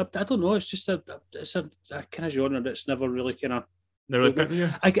 I don't know. It's just it's a kind of genre that's never really kind of.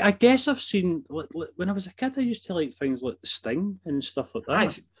 I guess I've seen when I was a kid. I used to like things like The Sting and stuff like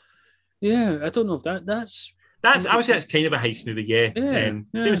that. Yeah, I don't know if that's. I would say that's kind of a heist movie.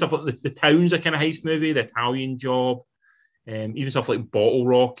 Same stuff like the Town's a kind of heist movie. The Italian Job, even stuff like Bottle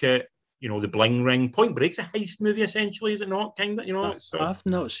Rocket. You know, The Bling Ring. Point Break's a heist movie, essentially, is it not? Kind of, you know. I've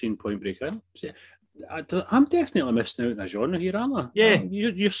not seen Point Break. I'm definitely missing out in a genre here, aren't I? Yeah.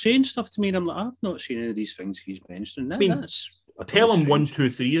 You're saying stuff to me, and I'm like, I've not seen any of these things he's mentioned. That's Pelham 1, 2,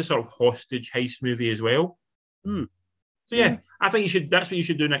 3 is a sort of hostage heist movie as well. So yeah, I think you should. That's what you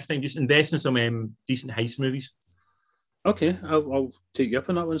should do next time. Just invest in some decent heist movies. Okay, I'll take you up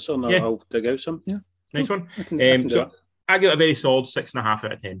on that one, son. I'll dig out something. Nice one. I give it a very solid 6.5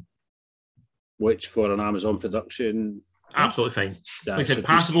 out of 10. Which for an Amazon production, absolutely fine. Like I said,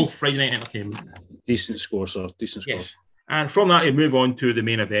 passable Friday night entertainment. Decent score, sir. Decent score. Yes. And from that, we move on to the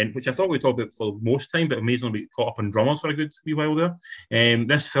main event, which I thought we'd talk about for most time, but amazingly we caught up on drummers for a good wee while there.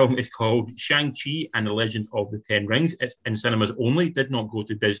 This film is called Shang-Chi and the Legend of the Ten Rings. It's in cinemas only. It did not go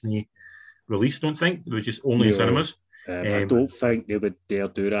to Disney release, don't think. It was just only in cinemas. I don't think they would dare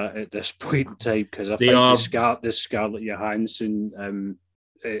do that at this point in time, because I think the Scarlett Johansson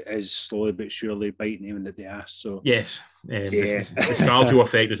is slowly but surely biting him in the ass. So yes, the nostalgia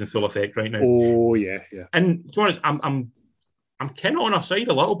effect is in full effect right now. Oh yeah. And to be honest, I'm kind of on our side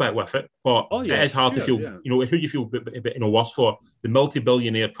a little bit with it, but it is hard to feel. You know, who do you feel a bit worse for, the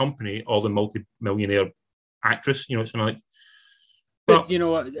multi-billionaire company or the multi-millionaire actress? You know, it's kind of like. But you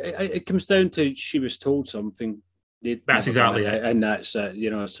know, it comes down to she was told something. That's exactly it, and that's you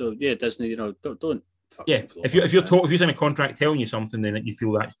know. So yeah, Disney, you know, don't. Yeah, if you're signing a contract telling you something, then you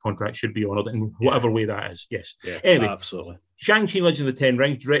feel that contract should be honoured in whatever way that is. Yes. Yeah, anyway, absolutely. Shang-Chi Legend of the Ten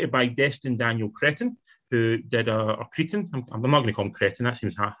Rings, directed by Destin Daniel Cretton, who did a Cretan. I'm not going to call him Cretan. That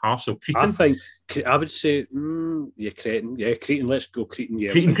seems harsh. So Cretan. I would say, Cretan. Yeah, Cretan. Let's go Cretan.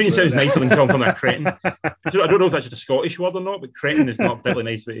 Yeah, Cretan sounds nicer than something like Cretan. I don't know if that's just a Scottish word or not, but Cretan is not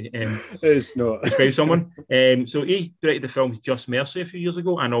particularly nice way it's not. describe someone. So he directed the films Just Mercy a few years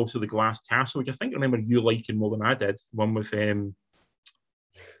ago, and also The Glass Castle, which I remember you liking more than I did. One with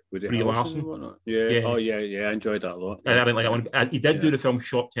Brie Larson. Yeah. Oh yeah. I enjoyed that a lot. I didn't like that one. He did do the film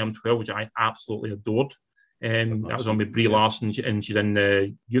Short Term 12, which I absolutely adored. That was on with Brie Larson, and she's in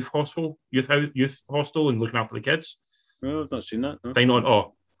the youth hostel, and looking after the kids. No, I've not seen that. No. Fine on.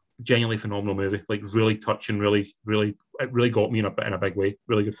 Oh, genuinely phenomenal movie. Like really touching. Really, it really got me in a big way.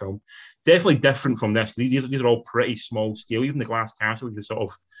 Really good film. Definitely different from this. These are all pretty small scale. Even The Glass Castle is a sort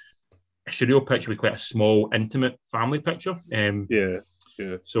of a surreal picture with quite a small, intimate family picture. Yeah.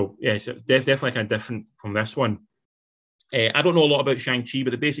 So yeah, it's definitely kind of different from this one. I don't know a lot about Shang-Chi,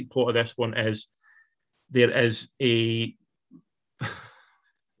 but the basic plot of this one is there's a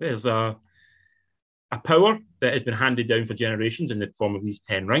power that has been handed down for generations in the form of these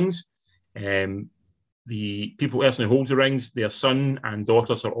 10 rings. The person who holds the rings, their son and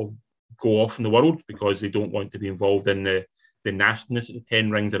daughter sort of go off in the world because they don't want to be involved in the nastiness that the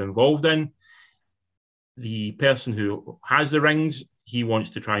 10 rings are involved in. The person who has the rings, he wants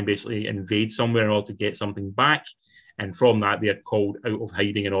to try and basically invade somewhere in order to get something back. And from that, they're called out of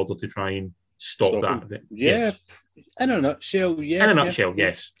hiding in order to try and stop that. Yeah. Yes. In a nutshell, yeah. In a nutshell,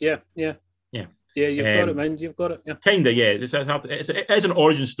 yes. Yeah, you've got it, man. You've got it. Yeah. Kind of, yeah. It is an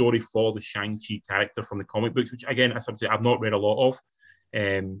origin story for the Shang-Chi character from the comic books, which, again, as I say, I've not read a lot of.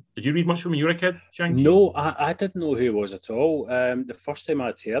 Did you read much when you were a kid, Shang-Chi? No, I didn't know who he was at all. The first time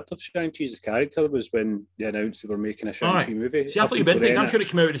I'd heard of Shang-Chi as a character was when they announced they were making a Shang-Chi movie. See, I thought you'd been thinking, I'm sure it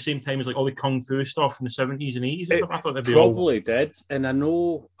came out at the same time as like all the Kung Fu stuff in the 70s and 80s and stuff. I thought they'd be probably did. And I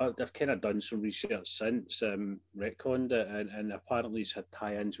know I've kind of done some research since, retconned it, and apparently it's had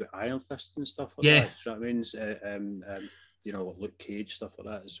tie-ins with Iron Fist and stuff like that. You know what I mean? You know, Luke Cage, stuff like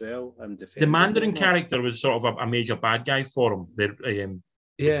that as well. The Mandarin character was sort of a major bad guy for him. I'm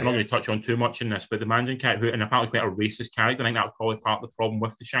not going to touch on too much in this, but the Mandarin character, and apparently quite a racist character, I think that was probably part of the problem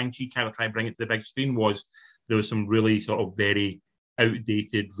with the Shang-Chi character trying to bring it to the big screen, was there was some really sort of very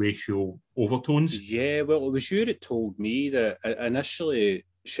outdated racial overtones. Yeah, well, it was you that told me that initially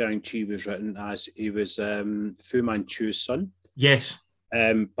Shang-Chi was written as he was Fu Manchu's son. Yes.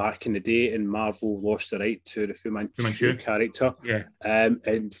 back in the day, and Marvel lost the right to the Fu Manchu character. Yeah.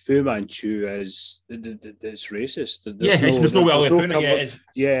 And Fu Manchu is it's racist. There's no way I'll put it.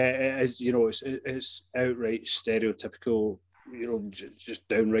 Yeah, it is. It's outright stereotypical. Just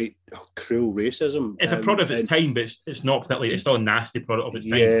downright cruel racism. It's a product of its time, but it's not particularly. It's still a nasty product of its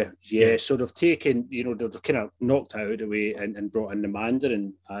time. Yeah. So they've taken, they've kind of knocked it out of the way and brought in the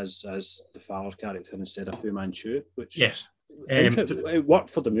Mandarin as the father character instead of Fu Manchu, which it worked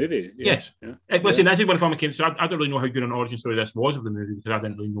for the movie. Yes. Listen, that's one of my came. So I don't really know how good an origin story this was of the movie because I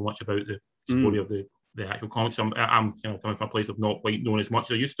didn't really know much about the story of the actual comics. I'm coming from a place of not quite knowing as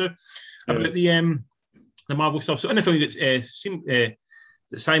much as I used to about the Marvel stuff. So in the film, it's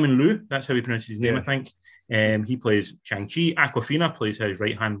Simon Liu, that's how he pronounces his name, I think. He plays Shang-Chi. Awkwafina plays his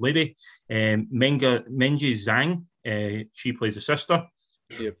right-hand lady. Menji Zhang, she plays the sister.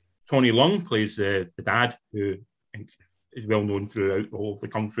 Yep. Tony Leung plays the dad, who I think is well known throughout all of the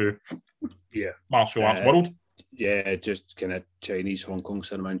Kung Fu martial arts world. Yeah, just kind of Chinese Hong Kong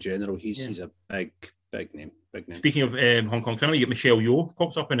cinema in general. He's a big name. Speaking of Hong Kong cinema, you get Michelle Yeoh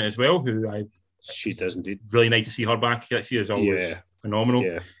pops up in it as well, who she does indeed. Really nice to see her back. She is always phenomenal.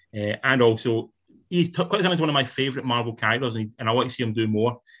 Yeah. And also, he's quite one of my favourite Marvel characters, and I want to see him do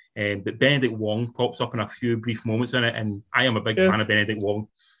more. But Benedict Wong pops up in a few brief moments in it, and I am a big fan of Benedict Wong.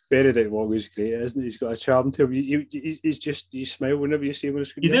 Benedict Wong is great, isn't he? He's got a charm to him. You smile whenever you see him on the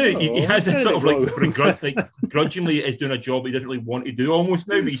screen. You do. He has a sort of like grudgingly is doing a job he doesn't really want to do almost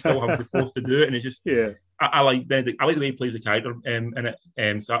now, but he still has to be forced to do it. And it's just I like Benedict. I like the way he plays the character in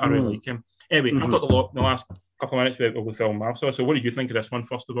it. So I really like him. Anyway, I've got the last couple of minutes of the film I saw. So what did you think of this one,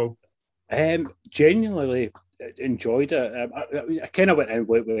 first of all? Genuinely enjoyed it. I kind of went in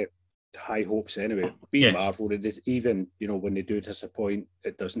with high hopes anyway. Being Marvel, even when they do disappoint,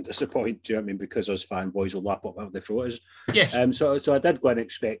 it doesn't disappoint. Do you know what I mean? Because us fanboys will lap up what they throw us. Yes. So I did go in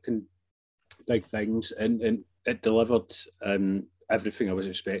expecting big things, and it delivered everything I was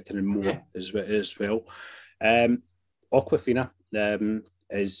expecting and more as well. Awkwafina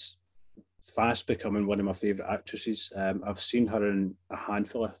is fast becoming one of my favourite actresses. I've seen her in a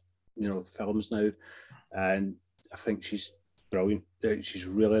handful of films now, and I think she's brilliant. She's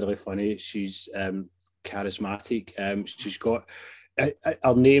really funny. She's charismatic. She's got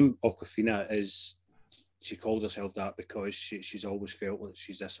her name Awkwafina is. She calls herself that because she's always felt like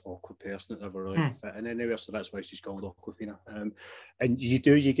she's this awkward person that never really fit in anywhere. So that's why she's called Awkwafina. And you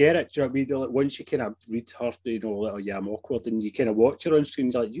get it. Do you know what I mean? Like, once you kind of read her, I'm awkward, and you kind of watch her on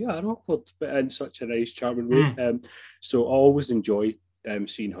screen, you're like, you are awkward, but in such a nice, charming way. So I always enjoy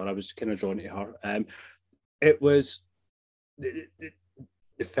seeing her. I was kind of drawn to her. It was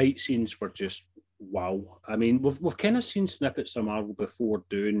the fight scenes were just wow. I mean, we've kind of seen snippets of Marvel before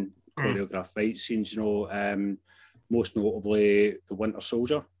doing choreographed fight scenes, most notably the Winter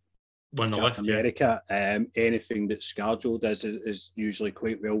Soldier, Captain America. Anything that ScarJo does is usually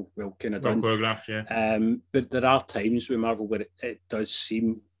quite well kind of done. Choreographed, but there are times with Marvel where it does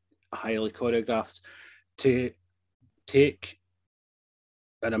seem highly choreographed. To take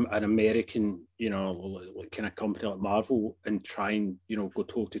an American, kind of company like Marvel and try and go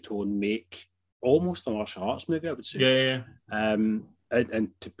toe to toe and make almost a martial arts movie, I would say. And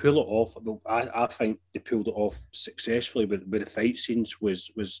to pull it off, I think they pulled it off successfully. But the fight scenes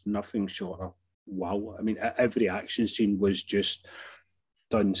was nothing short of wow. I mean, every action scene was just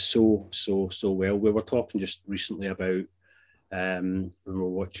done so well. We were talking just recently about when we were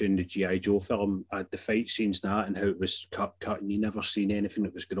watching the G.I. Joe film, the fight scenes and how it was cut, and you never seen anything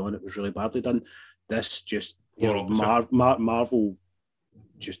that was going on. It was really badly done. This just Marvel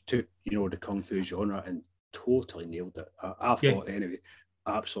just took the kung fu genre and totally nailed it. I thought anyway,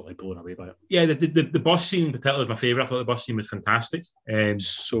 absolutely blown away by it. Yeah, the bus scene in particular was my favourite. I thought the bus scene was fantastic.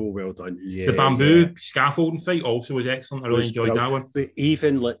 So well done. Yeah, the bamboo scaffolding fight also was excellent. I really enjoyed that one. But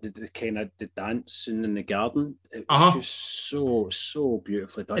even like the kind of the dancing in the garden, it was just so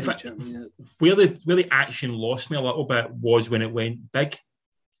beautifully done. Fact, where the action lost me a little bit was when it went big.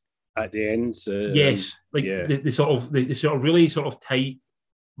 At the end, the sort of really sort of tight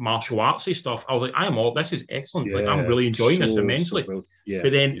martial artsy stuff. I was like, this is excellent. Like, I'm really enjoying this immensely.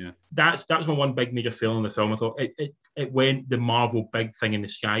 But then that's my one big major failing in the film. I thought it went the Marvel big thing in the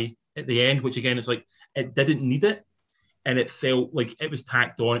sky at the end, which again, it's like it didn't need it, and it felt like it was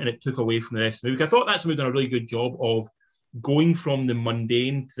tacked on, and it took away from the rest of the movie. I thought that's done a really good job of going from the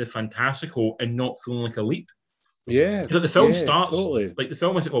mundane to the fantastical and not feeling like a leap. Yeah, because the film starts like the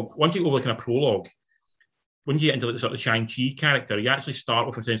film is once you go over like in a prologue. When you get into the sort of Shang-Chi character, you actually start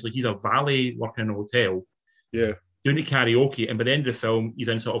off essentially he's a valet working in a hotel, doing the karaoke, and by the end of the film, he's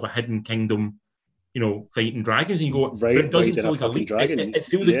in sort of a hidden kingdom fighting dragons, and you go, Right, but it doesn't riding feel a like a fucking leap. dragon. It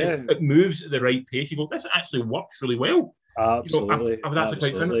feels like it moves at the right pace. You go, this actually works really well. Absolutely. I was actually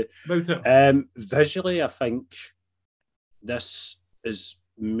quite excited about it. Visually, I think this is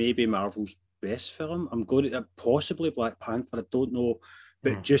maybe Marvel's best film. I'm going to possibly Black Panther. I don't know,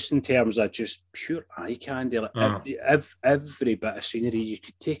 but just in terms of just pure eye candy, like every bit of scenery, you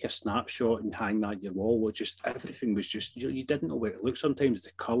could take a snapshot and hang that on your wall. Just everything was just you didn't know where it looked. Sometimes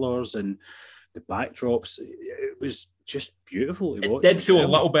the colours and the backdrops, it was just beautiful to watch. It did feel a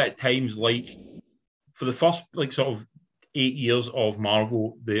little bit at times like for the first sort of 8 years of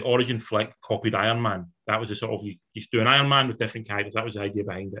Marvel, the origin flick copied Iron Man. That was the sort of, you do an Iron Man with different characters. That was the idea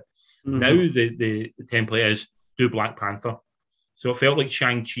behind it. Now the template is do Black Panther. So it felt like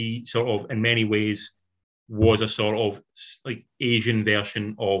Shang-Chi sort of in many ways was a sort of like Asian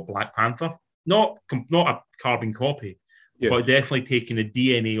version of Black Panther. Not a carbon copy, but definitely taking the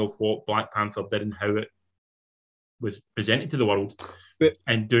DNA of what Black Panther did and how it was presented to the world,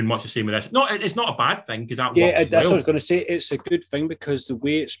 and doing much the same with this. It's not a bad thing because that works that's what I was going to say. It's a good thing because the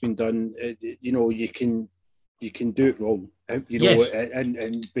way it's been done, you can do it wrong,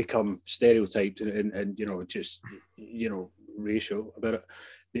 and become stereotyped and just racial about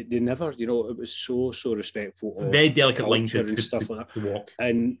it. They never, it was so respectful of very delicate line and stuff like that to walk.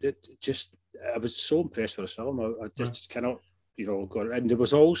 And I was so impressed with this film. I just cannot. And there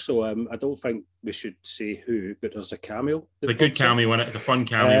was also, I don't think we should say who, but there's a cameo. It's a good cameo in it. It's a fun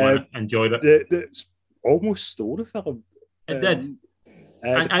cameo in it. Enjoyed it. It's almost stole the film. It did.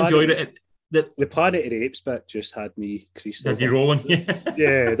 I enjoyed it. The Planet of the Apes bit just had me creased. Had you rolling?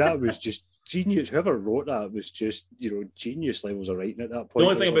 Yeah, that was just genius. Whoever wrote that was just, genius levels of writing at that point. The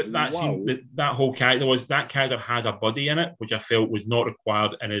only thing about that scene, that whole character was that character has a buddy in it, which I felt was not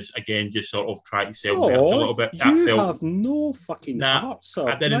required and is, again, just sort of trying to sell merch a little bit. Have no fucking heart, sir.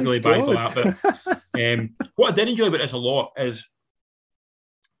 I didn't really buy for that. But what I did enjoy about this a lot is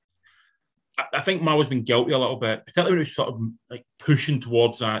I think Marvel's been guilty a little bit, particularly when it was sort of like pushing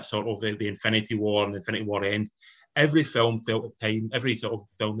towards that sort of the Infinity War and the Infinity War end. Every film felt at time, every sort of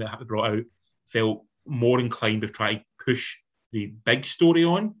film that had been brought out felt more inclined to try to push the big story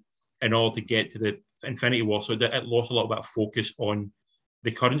on in order to get to the Infinity War. So it lost a little bit of focus on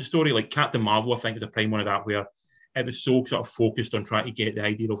the current story. Like Captain Marvel, I think, is a prime one of that, where it was so sort of focused on trying to get the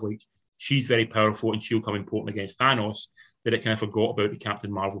idea of like, she's very powerful and she'll come important against Thanos, that it kind of forgot about the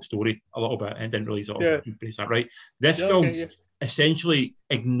Captain Marvel story a little bit and didn't really sort of embrace that, right? This film essentially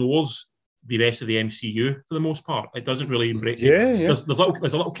ignores the rest of the MCU for the most part. It doesn't really embrace it. There's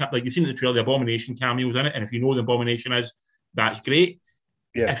a little like you've seen in the trailer, the Abomination cameos in it, and if you know the Abomination is, that's great.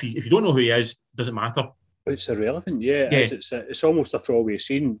 Yeah. If you don't know who he is, doesn't matter. It's irrelevant, It's almost a throwaway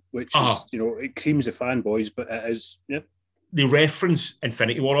scene, which is, it creams the fanboys, but it is, They reference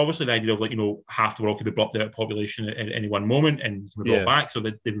Infinity War, obviously, the idea of like, half the world could be blocked out of population at any one moment and be brought back. So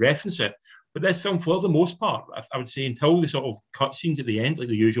they reference it. But this film, for the most part, I would say until the sort of cutscenes at the end, like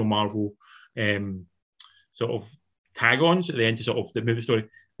the usual Marvel sort of tag-ons at the end to sort of the movie story,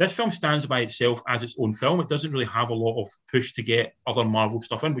 this film stands by itself as its own film. It doesn't really have a lot of push to get other Marvel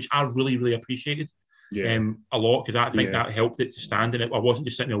stuff in, which I really, really appreciated a lot, because I think that helped it to stand in it. I wasn't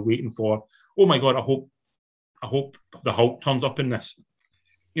just sitting there waiting for, oh my God, I hope the Hulk turns up in this,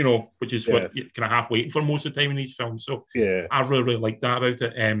 which is what you're kind of half waiting for most of the time in these films. So I really, really liked that about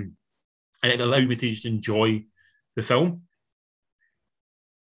it. And it allowed me to just enjoy the film.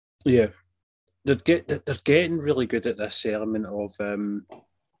 Yeah. They're getting really good at this element of,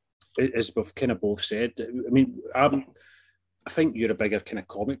 as we've kind of both said. I mean, I think you're a bigger kind of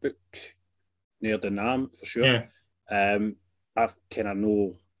comic book nerd than I am, for sure. Yeah. I kind of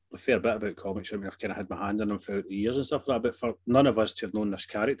know a fair bit about comics. I mean, I've kind of had my hand in them throughout the years and stuff like that, but for none of us to have known this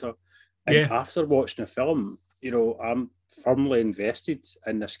character. And after watching the film, I'm firmly invested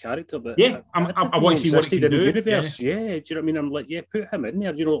in this character. That I want to see what he can do. The universe. Do you know what I mean? I'm like, put him in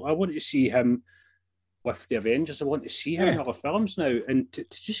there. I want to see him with the Avengers. I want to see him in other films now. And to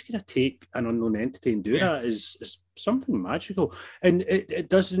just kind of take an unknown entity and do that is something magical. And it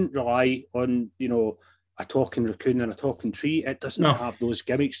doesn't rely on, a talking raccoon and a talking tree. It doesn't have those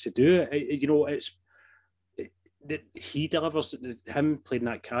gimmicks to do it. He delivers. Him playing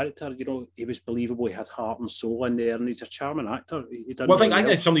that character, he was believable. He had heart and soul in there, and he's a charming actor. I think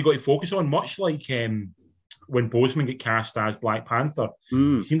that's something you got to focus on, much like when Boseman got cast as Black Panther.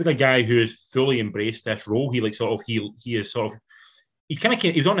 He seemed like a guy who has fully embraced this role. He is sort of he was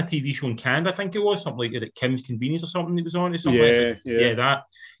on a TV show in Canada, I think it was something like Kim's Convenience or something. He was on that.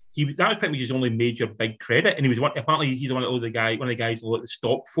 That was pretty much his only major big credit, and he was apparently he's one of the guys that look at the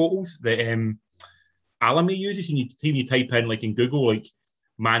stock photos that Alamy uses, and you type in like in Google like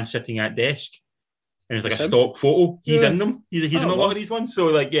man sitting at desk, and it's like It's a him. stock photo. He's Yeah. in them. He's in a Oh, lot wow. of these ones. So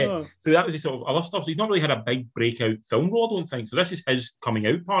like, yeah. Oh. So that was his sort of other stuff. So he's not really had a big breakout film role, I don't think. So this is his coming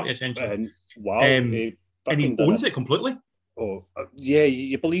out party essentially. And wow, and he owns it completely. Oh, yeah,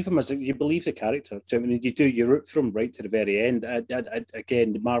 you believe him you believe the character. I mean, you root for him right to the very end.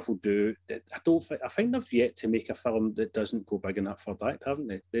 Again, Marvel do. I think they've yet to make a film that doesn't go big in that third act,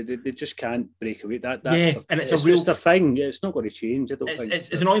 haven't they? They just can't break away. That's it's their thing. It's not going to change. I don't think it's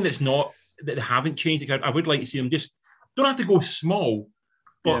annoying that they haven't changed it. I would like to see them just don't have to go small.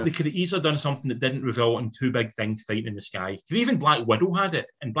 But they could have easily done something that didn't result in two big things fighting in the sky. Because even Black Widow had it,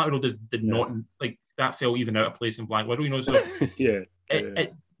 and Black Widow did not like that. Fell even out of place in Black Widow, you know. So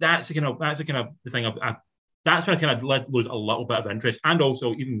that's the kind of the thing. That's when I kind of lose a little bit of interest, and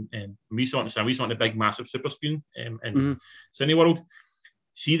also even we saw it on the big massive super screen in Cineworld.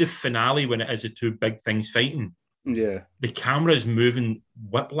 See the finale when it is the two big things fighting. Yeah, the camera is moving,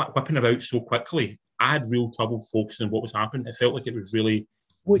 whipping about so quickly. I had real trouble focusing on what was happening. It felt like it was really.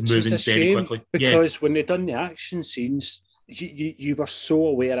 Which moving is a shame quickly. because when they done the action scenes, you were so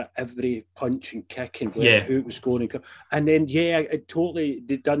aware of every punch and kick and where who it was going and then it totally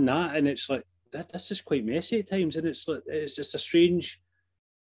they done that and it's like this is quite messy at times and it's like it's just a strange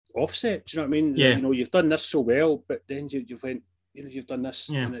offset. Do you know what I mean? Yeah. You know, you've done this so well, but then you went, you know, you've done this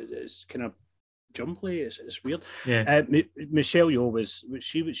and it's kind of jumbly. It's weird. Yeah. Michelle Yeoh was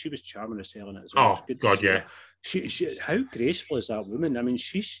charming as hell in it as well. Oh God, yeah. She how graceful is that woman? I mean,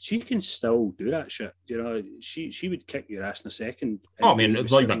 she can still do that shit. You know, she would kick your ass in a second. Oh, I mean,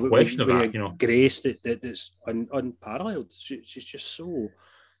 it's not even a question of that. You know, grace that's unparalleled. She's just so.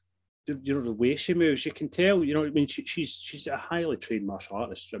 You know, the way she moves, you can tell. You know, I mean, she's a highly trained martial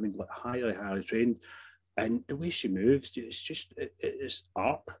artist. I mean, like highly trained. And the way she moves, it's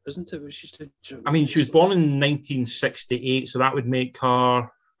art, isn't it? I mean, she was born in 1968, so that would make her.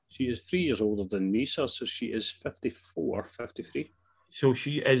 She is 3 years older than me, so she is 54, 53. So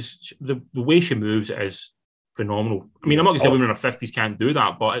she is, the way she moves is phenomenal. I mean, I'm not going to say women in their 50s can't do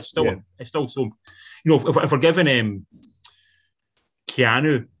that, but it's still so, you know, if we're giving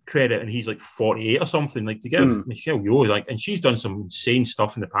Keanu credit and he's like 48 or something, like to give Michelle Yeoh, like, and she's done some insane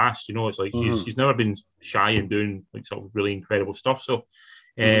stuff in the past, you know, it's like she's never been shy in doing like sort of really incredible stuff. So,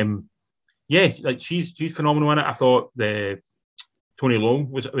 like she's phenomenal in it. I thought Tony Leung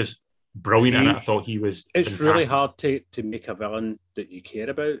was brilliant in it. I thought he was. It's fantastic. Really hard to make a villain that you care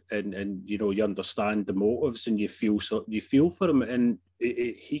about, and you know you understand the motives, and you feel for him, and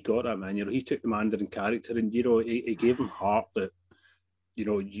he got that, man. You know, he took the Mandarin character, and you know he gave him heart that you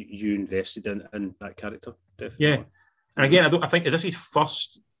know you invested in that character. Definitely. Yeah, and again, I think is this his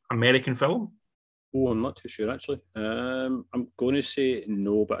first American film? Oh, I'm not too sure actually. I'm going to say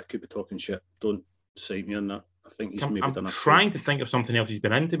no, but I could be talking shit. Don't cite me on that. I think he's maybe done. I'm trying to think of something else he's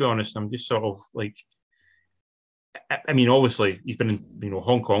been in. To be honest, I'm just sort of like. I mean, obviously, he's been in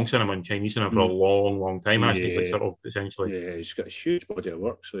Hong Kong cinema and Chinese cinema for a long time. Hasn't he? Like sort of essentially. Yeah, he's got a huge body of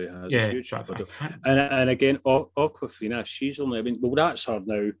work, so he has a huge body. And again, Awkwafina, she's only. I mean, well, that's her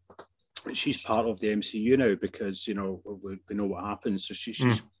now. She's part of the MCU now because you know we know what happens. So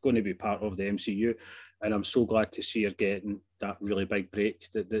she's going to be part of the MCU, and I'm so glad to see her getting that really big break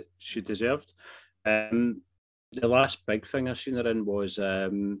that she deserved. The last big thing I seen her in was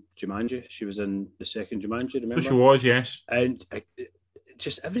Jumanji. She was in the second Jumanji, remember? So she was, yes. And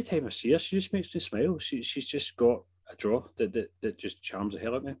just every time I see her, she just makes me smile. She's just got a draw that just charms the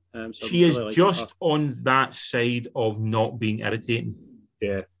hell out of me. So she is really just on that side of not being irritating.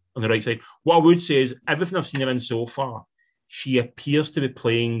 Yeah. On the right side. What I would say is everything I've seen her in so far, she appears to be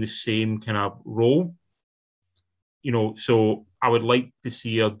playing the same kind of role. You know, so I would like to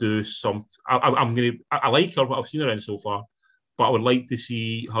see her do something. I like her, what I've seen her in so far, but I would like to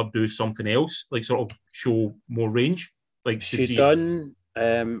see her do something else, like sort of show more range. Like she done. I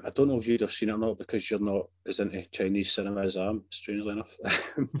don't know if you'd have seen it or not because you're not as into Chinese cinema as I am, strangely enough.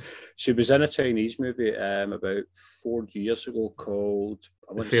 She was in a Chinese movie about 4 years ago called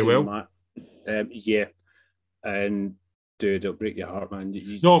Farewell. Yeah, and dude, it'll break your heart, man.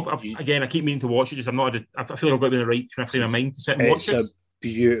 Again, I keep meaning to watch it. Just I feel like I've got to be in the right kind of frame of mind to sit and watch it. It's a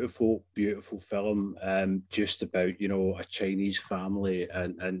beautiful, beautiful film. Just about a Chinese family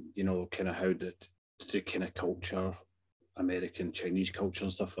and you know kind of how the kind of culture, American Chinese culture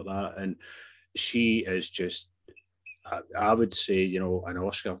and stuff like that. And she is just, I would say, an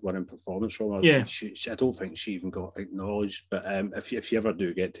Oscar-winning performance from her. Yeah. I don't think she even got acknowledged. But if you ever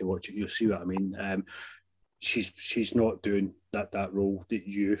do get to watch it, you'll see what I mean. She's not doing that role that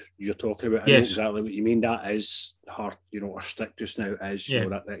you're talking about. I know exactly what you mean. That is her, her stick just now is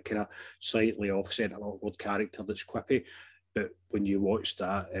that kind of slightly off-centre awkward character that's quippy. but when you watch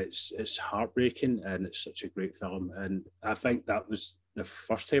that, it's heartbreaking, and it's such a great film. And I think that was the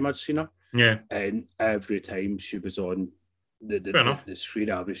first time I'd seen her. Yeah. And every time she was on the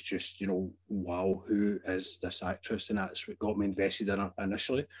screen, I was just, wow, who is this actress? And that's what got me invested in her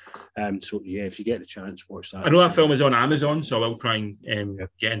initially. So yeah, if you get the chance, watch that. I know that film is on Amazon, so I will try and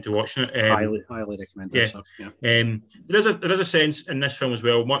get into watching it. Highly recommend it. Yeah. There is a sense in this film as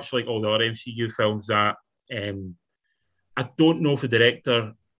well, much like all the other MCU films, that I don't know if the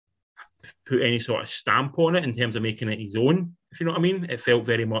director put any sort of stamp on it in terms of making it his own, if you know what I mean. It felt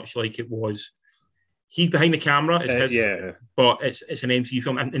very much like it was, he's behind the camera, it's his, but it's an MCU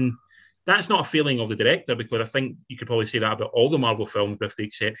film. And that's not a failing of the director, because I think you could probably say that about all the Marvel films, with the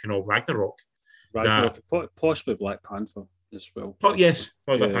exception of Ragnarok. Possibly Black Panther as well. Yes,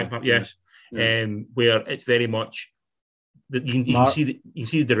 Black Panther, yes. Yeah. Where it's very much, you can see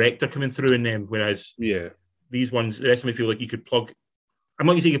the director coming through in them, whereas these ones, the rest of me feel like you could plug, I'm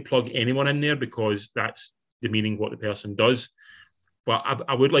not going to say you could plug anyone in there, because that's demeaning what the person does, but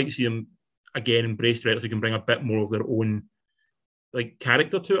I would like to see them again embrace directors who can bring a bit more of their own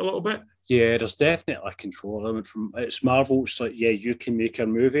character to it a little bit. Yeah, there's definitely a control element from it's Marvel. It's like, you can make a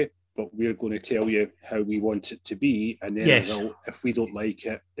movie, but we're going to tell you how we want it to be, and then if we don't like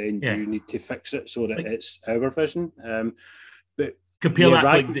it, then you need to fix it so that it's our vision. But compare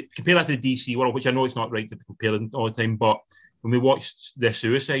that to the DC world, which I know it's not right to compare them all the time, but when we watched the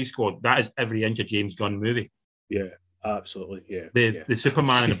Suicide Squad, that is every inch a James Gunn movie. Yeah, absolutely. Yeah. The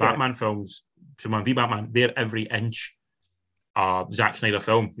Superman and the Batman films, Superman v Batman, they're every inch a Zack Snyder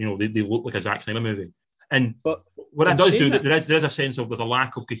film. They look like a Zack Snyder movie. But what that does do, there is a sense of, there's a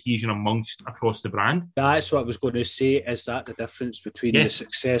lack of cohesion across the brand. That's what I was going to say. Is that the difference between the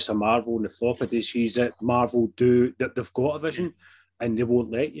success of Marvel and the flop of DC? That Marvel that they've got a vision, and they won't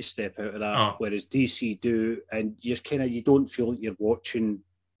let you step out of that, whereas DC do, and you don't feel like you're watching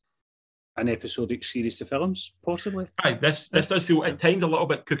an episodic series of films, possibly. Aye, this does feel at times a little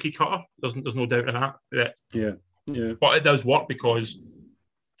bit cookie cutter. There's no doubt in that. Yeah. But it does work, because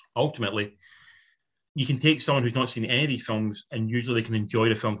ultimately you can take someone who's not seen any of these films, and usually they can enjoy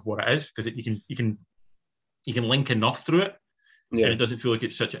the film for what it is, because you can link enough through it, and it doesn't feel like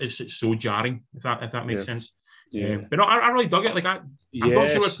it's so jarring. If that makes sense. Yeah. But no, I really dug it. I'm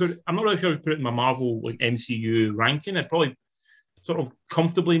not really sure I put it in my Marvel MCU ranking. I'd probably sort of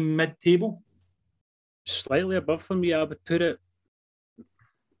comfortably mid-table. Slightly above for me. I would put it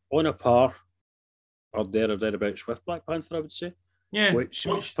on a par or thereabouts with Black Panther, I would say. Yeah. Which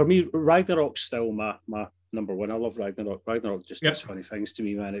for me, Ragnarok's still my number one. I love Ragnarok. Ragnarok just does funny things to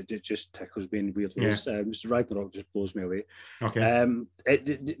me, man. It just tickles me in weird ways. Ragnarok just blows me away. Okay.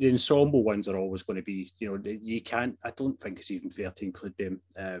 The ensemble ones are always going to be, you can't. I don't think it's even fair to include them.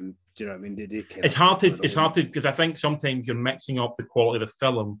 Do you know what I mean? It's hard to because I think sometimes you're mixing up the quality of the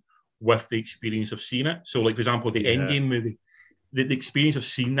film with the experience of seeing it. So, for example, the Endgame movie, the experience of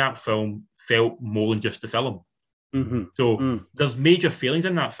seeing that film felt more than just the film. Mm-hmm. So there's major failings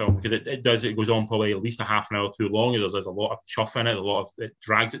in that film, because it goes on probably at least a half an hour too long. There's a lot of chuff in it, it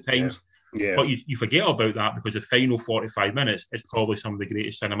drags at times. Yeah. But you forget about that, because the final 45 minutes is probably some of the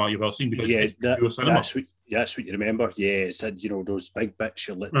greatest cinema you've ever seen, because it's pure cinema. That's what you remember. Yeah, it's those big bits,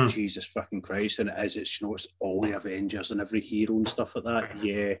 you're like, Jesus fucking Christ, and it's all the Avengers and every hero and stuff like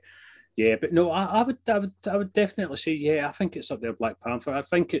that. Yeah. But no, I would definitely say, I think it's up there, Black Panther. I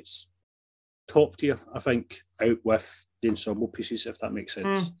think it's top tier, I think, out with the ensemble pieces, if that makes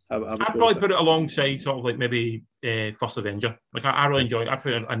sense. I'd probably put it alongside sort of maybe First Avenger. I really enjoy it. I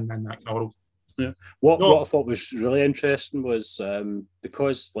put it in that world. Yeah. What I thought was really interesting was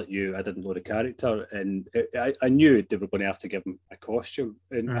because, like you, I didn't know the character, and I knew they were going to have to give him a costume,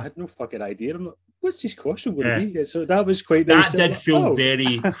 and I had no fucking idea. I'm like, what's his costume going to be? So that was quite nice. That did feel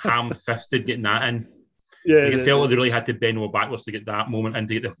very ham-fisted getting that in. Yeah, it felt like they really had to bend over backwards to get that moment and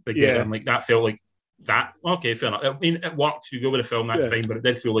to get the and that felt like that. Okay, fair enough. I mean, it works. You go with the film, that's fine. But it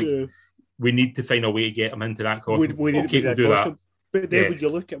did feel like we need to find a way to get them into that costume. We need to do that. But then when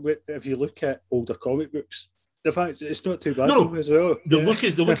you look at older comic books, the fact it's not too bad as well. The look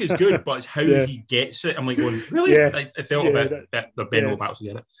is good, but it's how he gets it. I'm like going, really? It felt a bit the bend over backwards to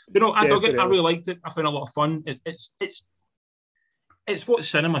get it. But no, I dug it. I really liked it. I found a lot of fun. It's what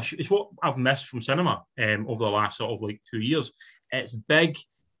cinema. It's what I've missed from cinema over the last sort of 2 years. It's big.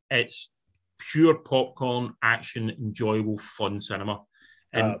 It's pure popcorn, action, enjoyable, fun cinema.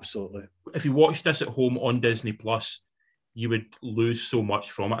 And absolutely. If you watch this at home on Disney Plus, you would lose so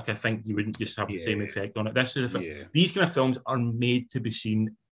much from it. I think you wouldn't just have the same effect on it. This is these kind of films are made to be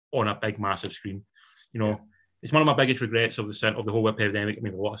seen on a big, massive screen. It's one of my biggest regrets of the whole epidemic. I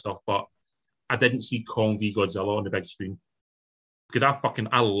mean, a lot of stuff, but I didn't see Kong v Godzilla on the big screen. because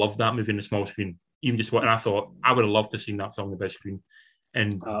I love that movie in the small screen. Even just what, and I thought I would have loved to have seen that film on the big screen.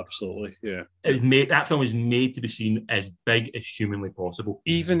 And absolutely, yeah. That film was made to be seen as big as humanly possible.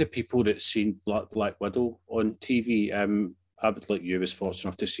 Even the people that seen Black Widow on TV, I would, like you, was fortunate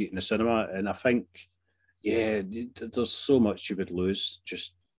enough to see it in the cinema, and I think, yeah, there's so much you would lose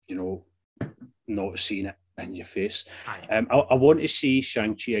just, not seeing it in your face. I want to see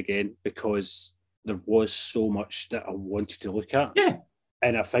Shang-Chi again because there was so much that I wanted to look at. Yeah.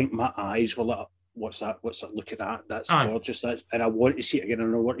 And I think my eyes were like, what's that? Look at that. That's gorgeous. And I want to see it again,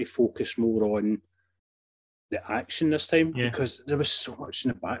 and I want to focus more on the action this time because there was so much in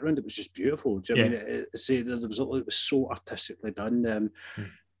the background. It was just beautiful. Do you know what I mean? It was so artistically done.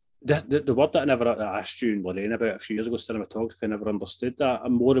 The word that I never asked you and Lorraine about a few years ago, cinematography, I never understood that.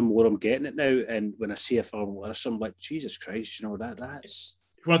 And more I'm getting it now. And when I see a film like this, I'm like, Jesus Christ, that's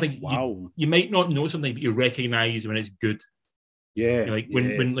one thing. Wow. You might not know something, but you recognise when it's good. Yeah. Like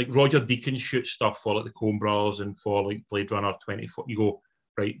when like Roger Deakins shoots stuff for like the Coen Brothers and for like Blade Runner 2040, you go,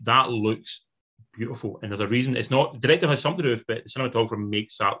 right, that looks beautiful. And there's a reason. It's not, the director has something to do with it, but the cinematographer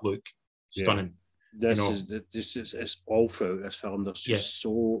makes that look stunning. It's all throughout this film. There's just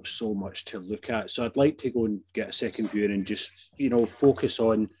so much to look at. So I'd like to go and get a second viewing and just focus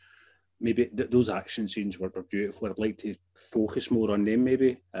on maybe those action scenes were beautiful. I'd like to focus more on them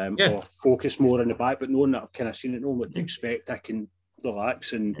maybe, or focus more on the back. But knowing that I've kind of seen it, knowing what to expect, I can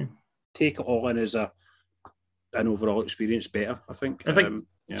relax and take it all in as an overall experience better. I think.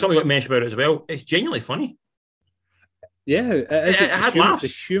 Something I mentioned about it as well. It's genuinely funny. Yeah, it had laughs. The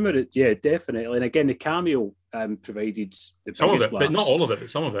humour, definitely. And again, the cameo provided some of it, laughs. but not all of it, but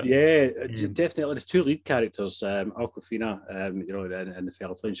some of it. Yeah, definitely. The two lead characters, Awkwafina, and the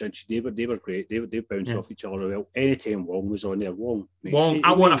fella playing Shang-Chi, they were great. They bounced off each other well. Anytime Wong was on there, Wong.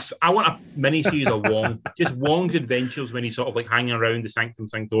 I want a mini series of Wong. Just Wong's adventures when he's sort of like hanging around the Sanctum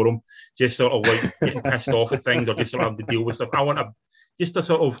Sanctorum, just sort of like getting pissed off at things or just sort of have to deal with stuff. I want just a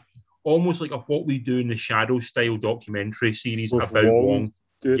sort of almost like a What We Do in the Shadows style documentary series with about Wong.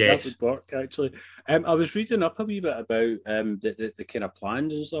 Dude, that would work, actually. I was reading up a wee bit about the kind of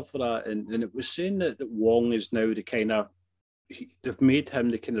plans and stuff for that, and it was saying that Wong is now the kind of, they've made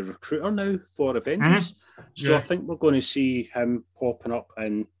him the kind of recruiter now for Avengers. Mm-hmm. So I think we're going to see him popping up,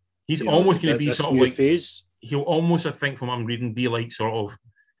 and he's almost going to be sort of like phase. He'll almost, I think, from what I'm reading, be like sort of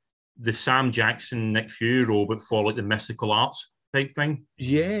the Sam Jackson, Nick Fury role, but for like the mystical arts type thing.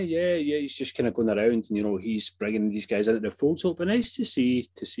 Yeah. He's just kind of going around, and he's bringing these guys into the fold. So it'll be nice to see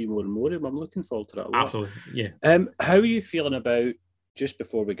more and more of him. I'm looking forward to that a lot. Absolutely, yeah. How are you feeling about, just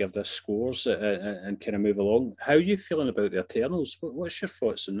before we give this scores and kind of move along, how are you feeling about the Eternals? What's your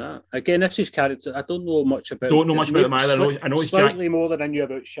thoughts on that? Again, this is character. I don't know much about. Don't know much about them either. I know it's slightly more than I knew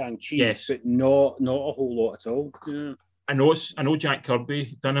about Shang-Chi, but not a whole lot at all. Yeah. I know Jack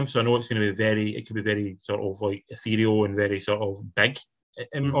Kirby done him, so I know it's going to be it could be very sort of like ethereal and very sort of big.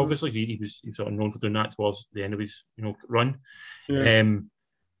 And obviously he was sort of known for doing that towards the end of his run. Yeah.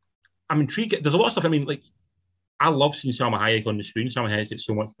 I'm intrigued. There's a lot of stuff. I mean, like, I love seeing Salma Hayek on the screen. Salma Hayek gets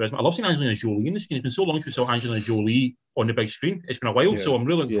so much charisma. I love seeing Angelina Jolie on the screen. It's been so long since we saw Angelina Jolie on the big screen. It's been a while, so I'm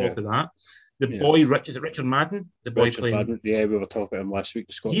really looking forward to that. The boy, is it Richard Madden? The boy playing. Madden. Yeah, we were talking about him last week.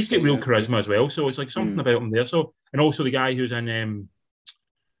 He's got real charisma as well, so it's like something about him there. So, and also the guy who's in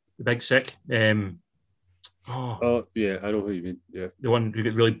The Big Sick. Yeah, I know who you mean. Yeah, the one who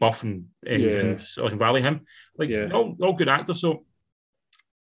got really buff and Silicon Valley. Him, all good actors. So,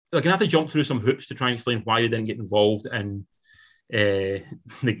 like, I have to jump through some hoops to try and explain why they didn't get involved in the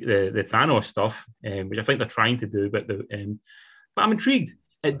Thanos stuff, which I think they're trying to do. But I'm intrigued.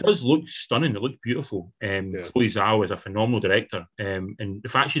 It does look stunning. It looks beautiful. Chloe Zhao is a phenomenal director, and the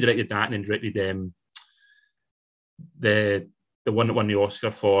fact she directed that and then directed the one that won the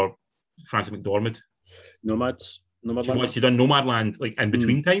Oscar for Frances McDormand, Nomadland. She done Nomadland like in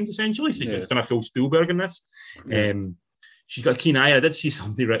between times essentially. So she's done a full Spielberg in this. She's got a keen eye. I did see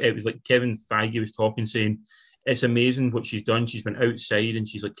somebody. It was like Kevin Feige was talking, saying it's amazing what she's done. She's been outside and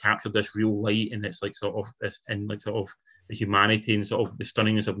she's like captured this real light, and it's like sort of this and like sort of the humanity and sort of the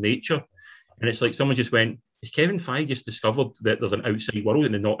stunningness of nature. And it's like someone just went, has Kevin Feige just discovered that there's an outside world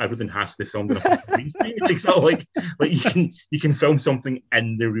and not everything has to be filmed in a green screen? Like sort of like you can film something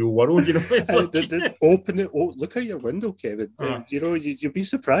in the real world, Open it. Look out your window, Kevin. You'll be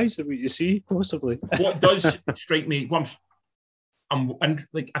surprised at what you see, possibly. What does strike me?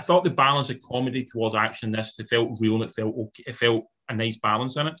 I thought the balance of comedy towards action, it felt real and it felt okay. It felt a nice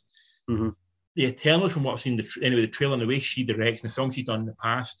balance in it. Mm-hmm. The Eternals, from what I've seen, the trailer and the way she directs and the films she's done in the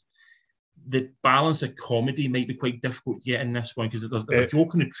past, the balance of comedy might be quite difficult to get in this one because there's a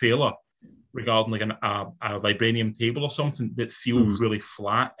joke in the trailer regarding like a vibranium table or something that feels really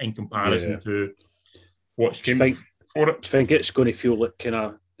flat in comparison to what's came for it. Do you think it's going to feel like kind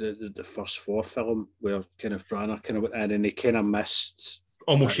of the first Thor film where kind of Branagh kind of went in and they kind of missed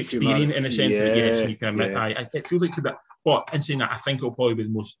almost Shakespearean in a sense that yes, you can admit. It feels like that. But in saying that, I think it'll probably be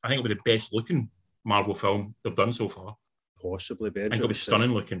it'll be the best looking Marvel film they've done so far. Possibly be. I think it'll be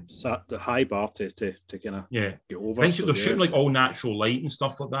stunning looking. It's the high bar to kind of get over. I think they're shooting like all natural light and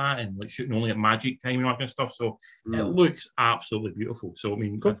stuff like that, and like shooting only at magic time and all that kind of stuff. So it looks absolutely beautiful. So I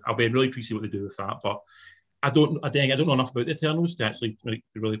mean, I'll be really pleased to see what they do with that. But I don't know enough about the Eternals to actually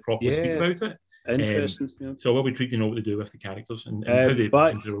really properly speak about it. Interesting. So we'll be treating to know what they do with the characters and how they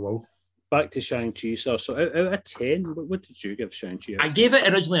enter the world. Back to Shang-Chi, so out of 10, what did you give Shang-Chi? I gave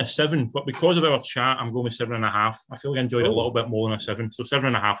it originally a 7, but because of our chat, I'm going with 7.5. I feel like I enjoyed it a little bit more than a 7, so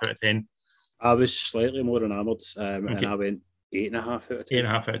 7.5 out of 10. I was slightly more enamoured, and I went 8.5 out of 10. 8.5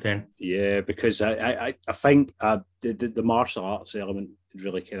 out of 10. Yeah, because I think the martial arts element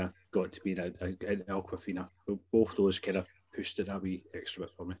really kind of got to me in Awkwafina. Both those kind of pushed it a wee extra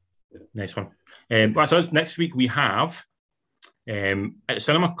bit for me. Yeah. Nice one. That's us. Next week we have at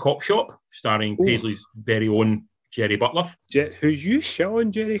Cinema Cop Shop, starring Paisley's very own Jerry Butler. Who you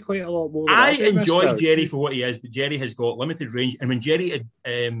showing Jerry quite a lot more. I enjoy Jerry for what he is, but Jerry has got limited range. And when Jerry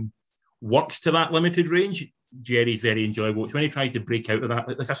works to that limited range, Jerry's very enjoyable. It's when he tries to break out of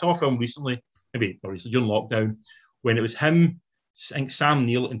that. Like I saw a film recently, during lockdown, when it was him, I think Sam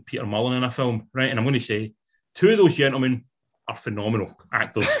Neill and Peter Mullen in a film, right? And I'm going to say, two of those gentlemen are phenomenal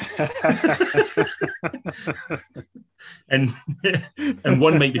actors. and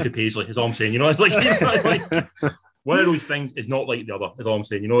one might be for Paisley, is all I'm saying. It's like one of those things is not like the other, is all I'm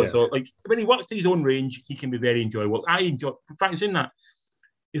saying. So like when he works to his own range, he can be very enjoyable. In fact, he's in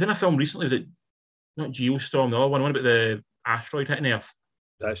he's in a film recently, was it not Geostorm, the other one about the asteroid hitting Earth?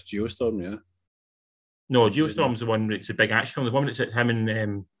 That's Geostorm, yeah. No, Geostorm's the one that's a big action film, the one that's him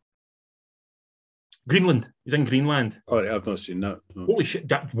in Greenland. He's in Greenland. Oh, I've not seen that. No. Holy shit!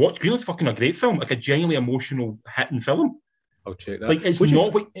 Greenland's fucking a great film, like a genuinely emotional hitting film. I'll check that. Like it's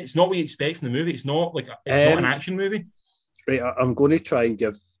not what you expect from the movie. It's not like not an action movie. Right, I'm going to try and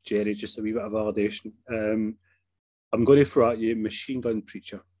give Jerry just a wee bit of validation. I'm going to throw at you Machine Gun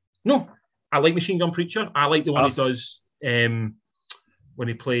Preacher. No, I like Machine Gun Preacher. I like the one he does when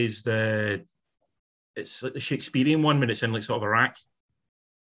he plays it's like the Shakespearean one when it's in like sort of Iraq.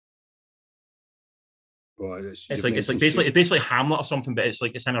 Oh, it's basically Hamlet or something, but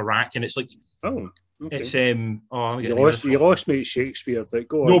it's in Iraq and it's like it's you lost me at Shakespeare, but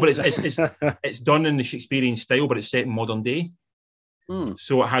go on. No, but it's done in the Shakespearean style, but it's set in modern day.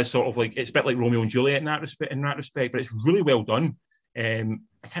 So it has sort of like, it's a bit like Romeo and Juliet in that respect, but it's really well done. I can't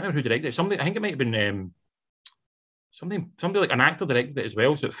remember who directed it. I think it might have been somebody like an actor directed it as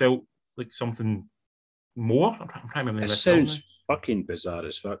well, so it felt like something more. I'm trying to remember. It sounds fucking bizarre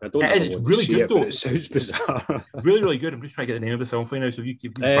as fuck. I don't know. It's really good though. It sounds bizarre. Really, really good. I'm just trying to get the name of the film for you now, so you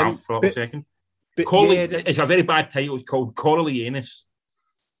keep vamp for a second. It's a very bad title. It's called Coriolanus.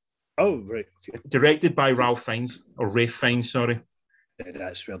 Oh, right. Okay. Directed by Ralph Fiennes, or Ralph Fiennes, sorry.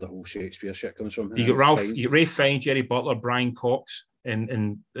 That's where the whole Shakespeare shit comes from. You got Ralph Fiennes, Jerry Butler, Brian Cox,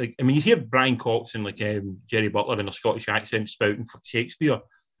 and like, I mean, you hear Brian Cox and like Jerry Butler in a Scottish accent spouting for Shakespeare.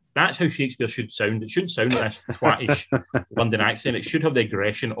 That's how Shakespeare should sound. It shouldn't sound like this twattish London accent. It should have the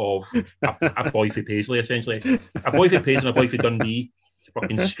aggression of a boy for Paisley, essentially. A boy for Paisley and a boy for Dundee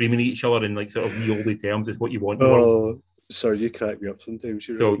fucking screaming at each other in like sort of wee oldie terms is what you want in the world. Sorry, you crack me up sometimes.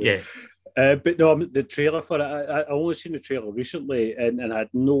 But no, the trailer for it, I only seen the trailer recently and I had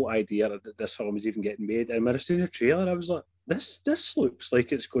no idea that this film was even getting made. And when I seen the trailer, I was like, this looks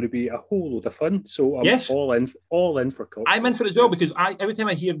like it's going to be a whole load of fun. So I'm all in for Cop. I'm in for it as well because every time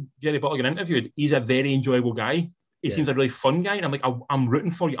I hear Jerry Butler get interviewed, he's a very enjoyable guy. He seems a really fun guy. And I'm like, I'm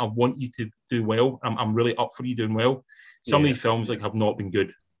rooting for you. I want you to do well. I'm really up for you doing well. Some of these films have not been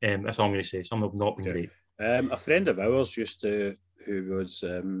good. That's all I'm going to say. Some have not been great. A friend of ours who was,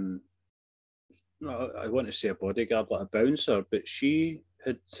 I want to say a bodyguard, like a bouncer, but she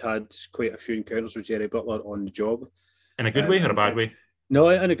had quite a few encounters with Jerry Butler on the job. In a good way or a bad way? No,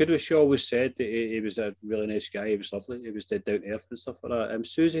 in a good way. She always said that he was a really nice guy. He was lovely. He was dead down to earth and stuff like that.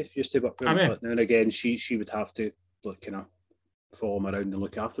 Susie used to work with him, but now and again she would have to follow him around and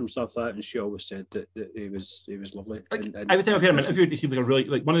look after him and stuff like that. And she always said that he was lovely. And every time I've heard him interviewed, he seems like a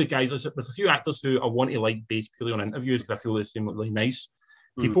really one of the guys. There's a few actors who I want to like based purely on interviews because I feel they seem like really nice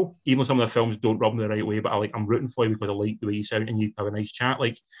people. Even though some of the films don't rub them the right way, but I'm rooting for you because I like the way you sound and you have a nice chat.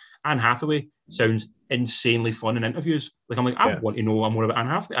 Like Anne Hathaway sounds insanely fun in interviews. Like, I'm like, I want to know more about Anne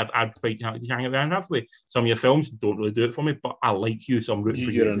Hathaway. I'd quite happy to hang out with Anne Hathaway. Some of your films don't really do it for me, but I like you, so I'm rooting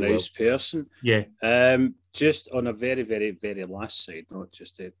for you. You're a nice person. Yeah. Just on a very, very, very last side note,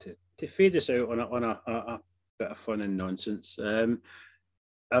 just to fade us out on a bit of fun and nonsense.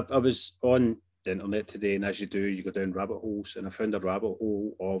 I was on the internet today, and as you do, you go down rabbit holes, and I found a rabbit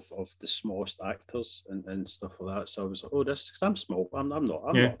hole of the smallest actors and stuff like that. So I was like, oh, this, because I'm small. I'm not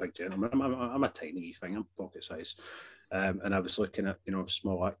a big gentleman. I'm a tiny wee thing. I'm pocket size. And I was looking at,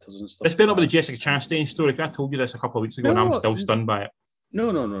 small actors and stuff. It's been over the Jessica Chastain story. I told you this a couple of weeks ago, and I'm still stunned by it. No.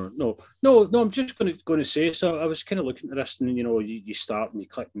 I'm just going to say. So I was kind of looking at this, and you start and you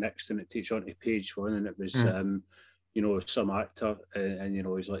click next, and it takes you on to page one, and it was some actor, and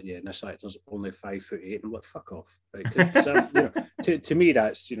he's like, yeah, and this actor's only 5'8". I'm like, fuck off, right? To me,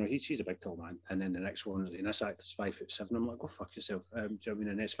 that's he's a big tall man, and then the next one, and this actor's 5'7". I'm like, go fuck yourself. Do you know what I mean?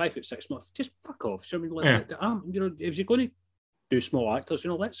 And it's 5'6". I'm like, just fuck off. So I mean, if you're going to do small actors,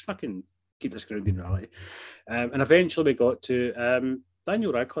 let's fucking keep this grounded in reality. And eventually we got to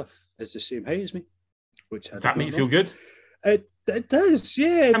Daniel Radcliffe is the same height as me, which does that make you feel good? It does,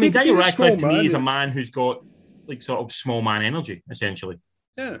 yeah. I mean, Daniel Radcliffe to me is a man who's got like sort of small man energy, essentially.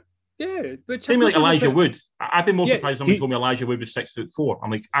 Yeah. Same like Elijah Wood. I've been more surprised someone told me Elijah Wood was 6'4". I'm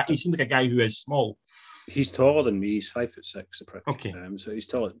like, he seems like a guy who is small. He's taller than me. He's 5'6". A prick. Okay. So he's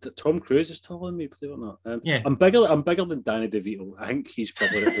taller. Tom Cruise is taller than me, believe it or not. Yeah. I'm bigger than Danny DeVito. I think he's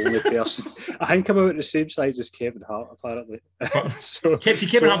probably the only person. I think I'm about the same size as Kevin Hart, apparently.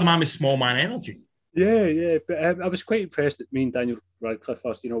 Kevin Hart's a man with small man energy. Yeah. But I was quite impressed that me and Daniel Radcliffe,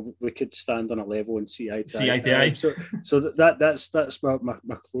 we could stand on a level and see eye to eye. So that's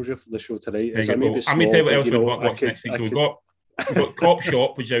my closure for the show tonight. I'm going to tell you what else we've got next week. So we've got Cop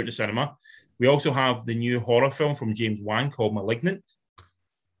Shop, which is out in the cinema. We also have the new horror film from James Wan called Malignant.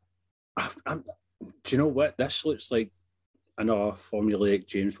 Do you know what? This looks like another formulaic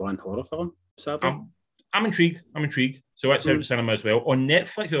James Wan horror film, sadly. I'm intrigued. So it's out in cinema as well. On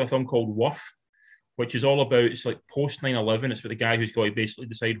Netflix, we have a film called Worth, which is all about, it's like post 9/11. It's about the guy who's got to basically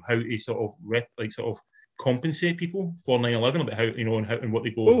decide how to sort of compensate people for 9/11, about how, and what they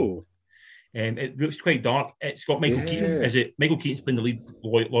go. Oh. It looks quite dark. It's got Michael Keaton. Michael Keaton's playing the lead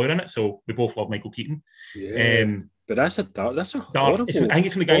lawyer in it, so we both love Michael Keaton. Yeah. But that's a horrible. I think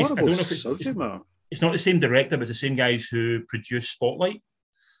it's from the guys. I don't know if it's not the same director, but it's the same guys who produced Spotlight.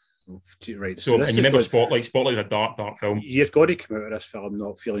 Right. So and you remember Spotlight? Spotlight was a dark film. You're going to come out of this film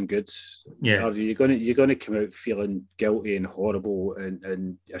not feeling good. Yeah. You're going to come out feeling guilty and horrible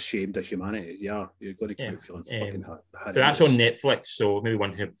and ashamed of humanity. Yeah. You're going to come out feeling fucking but that's on Netflix, so maybe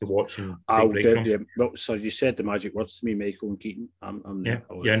one to watch and take a break from. Well, so you said the magic words to me, Michael and Keaton.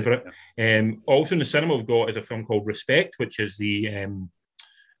 You're in for it. Yeah. Also in the cinema we've got is a film called Respect, which is the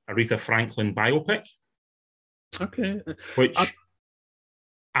Aretha Franklin biopic. Okay. Which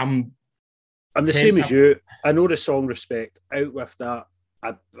I'm the same as you. I know the song Respect. Out with that,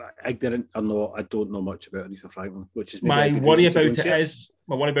 ignorant or not, I don't know much about Aretha Franklin, which is my worry about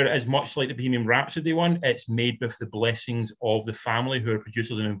it is much like the Bohemian Rhapsody one. It's made with the blessings of the family who are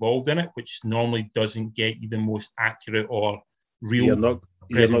producers and involved in it, which normally doesn't get you the most accurate or real. You're not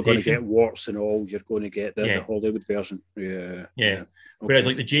going to get warts and all. You're going to get the Hollywood version. Yeah. Okay. Whereas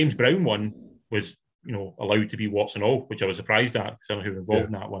like the James Brown one was, allowed to be warts and all, which I was surprised at because I don't know who was involved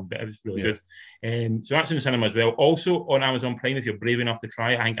in that one, but it was really good. So that's in the cinema as well. Also on Amazon Prime, if you're brave enough to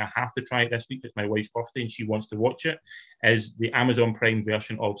try it, I think I have to try it this week. It's my wife's birthday and she wants to watch it, is the Amazon Prime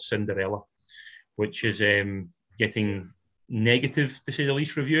version of Cinderella, which is getting negative, to say the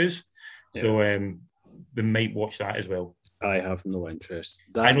least, reviews. Yeah. So we might watch that as well. I have no interest.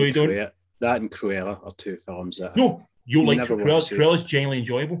 I know you don't. That and Cruella are two films that... No, you'll like Cruella. Cruella's genuinely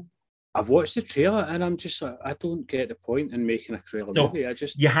enjoyable. I've watched the trailer and I'm just like, I don't get the point in making a Cruella movie. I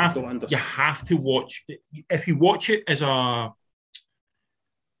just don't understand. You have to watch. If you watch it as a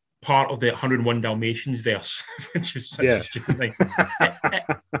part of the 101 Dalmatians verse, which is such a stupid thing,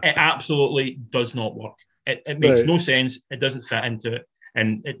 it absolutely does not work. It makes no sense. It doesn't fit into it,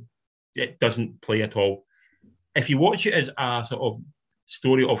 and it doesn't play at all. If you watch it as a sort of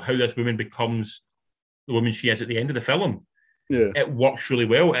story of how this woman becomes the woman she is at the end of the film, it works really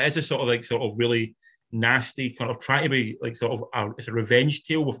well. It is a sort of really nasty kind of trying to be like it's a revenge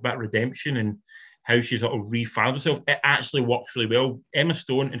tale with a bit of redemption and how she sort of refound herself. It actually works really well. Emma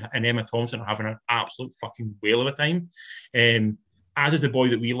Stone and Emma Thompson are having an absolute fucking whale of a time. As is the boy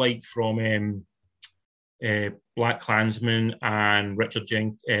that we liked from Black Klansman and Richard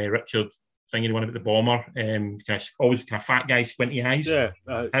thingy, the one about the bomber, always kind of fat guy, squinty eyes. Yeah,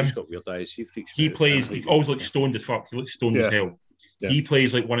 he's got weird eyes. He always looks stoned as fuck. He looks stoned as hell. He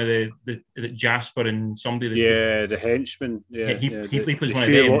plays like one of the is it Jasper and somebody. The henchman. Yeah, he plays one of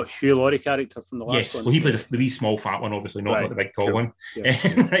them. Hugh Laurie character from the last one. Well, he plays the wee small fat one, obviously, not the big tall one. Yeah.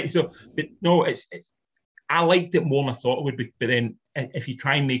 Right. So, but no, it's I liked it more than I thought it would be. But then, if you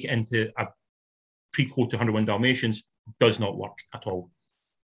try and make it into a prequel to 101 Dalmatians, it does not work at all.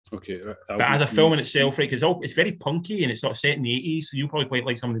 Okay, but as a film in itself, right, because it's very punky and it's sort of set in the 80s, so you probably quite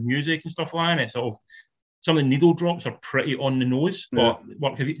like some of the music and stuff like that. And it's sort of some of the needle drops are pretty on the nose. Yeah.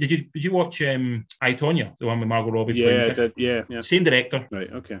 But did you watch I, Tonya, the one with Margot Robbie? Yeah, I did. Yeah. Same director. Right.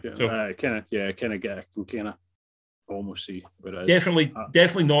 Okay. Yeah. So I can almost see what it is.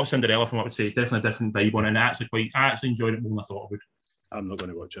 Definitely not Cinderella from what I would say. It's definitely a different vibe on it. And I actually enjoyed it more than I thought I would. I'm not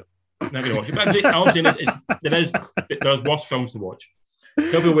going to watch it. Not going to watch it. But I'm saying there's worse films to watch.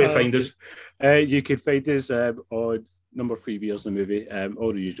 Tell me where to find us. You can find us on number 3 Beers in the Movie,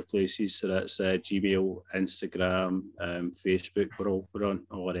 all the usual places. So that's Gmail, Instagram, Facebook. We're on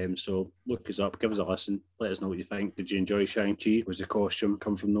all of them. So look us up, give us a listen, let us know what you think. Did you enjoy Shang-Chi? Was the costume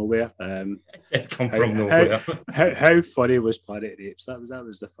come from nowhere? It come from nowhere. How funny was Planet of the Apes? That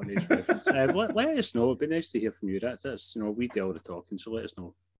was the funniest reference. Let us know. It'd be nice to hear from you. That's we do all the talking, so let us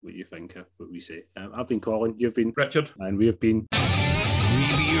know what you think of what we say. I've been Colin, you've been Richard, and we have been 3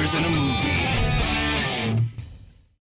 Beers in a Movie.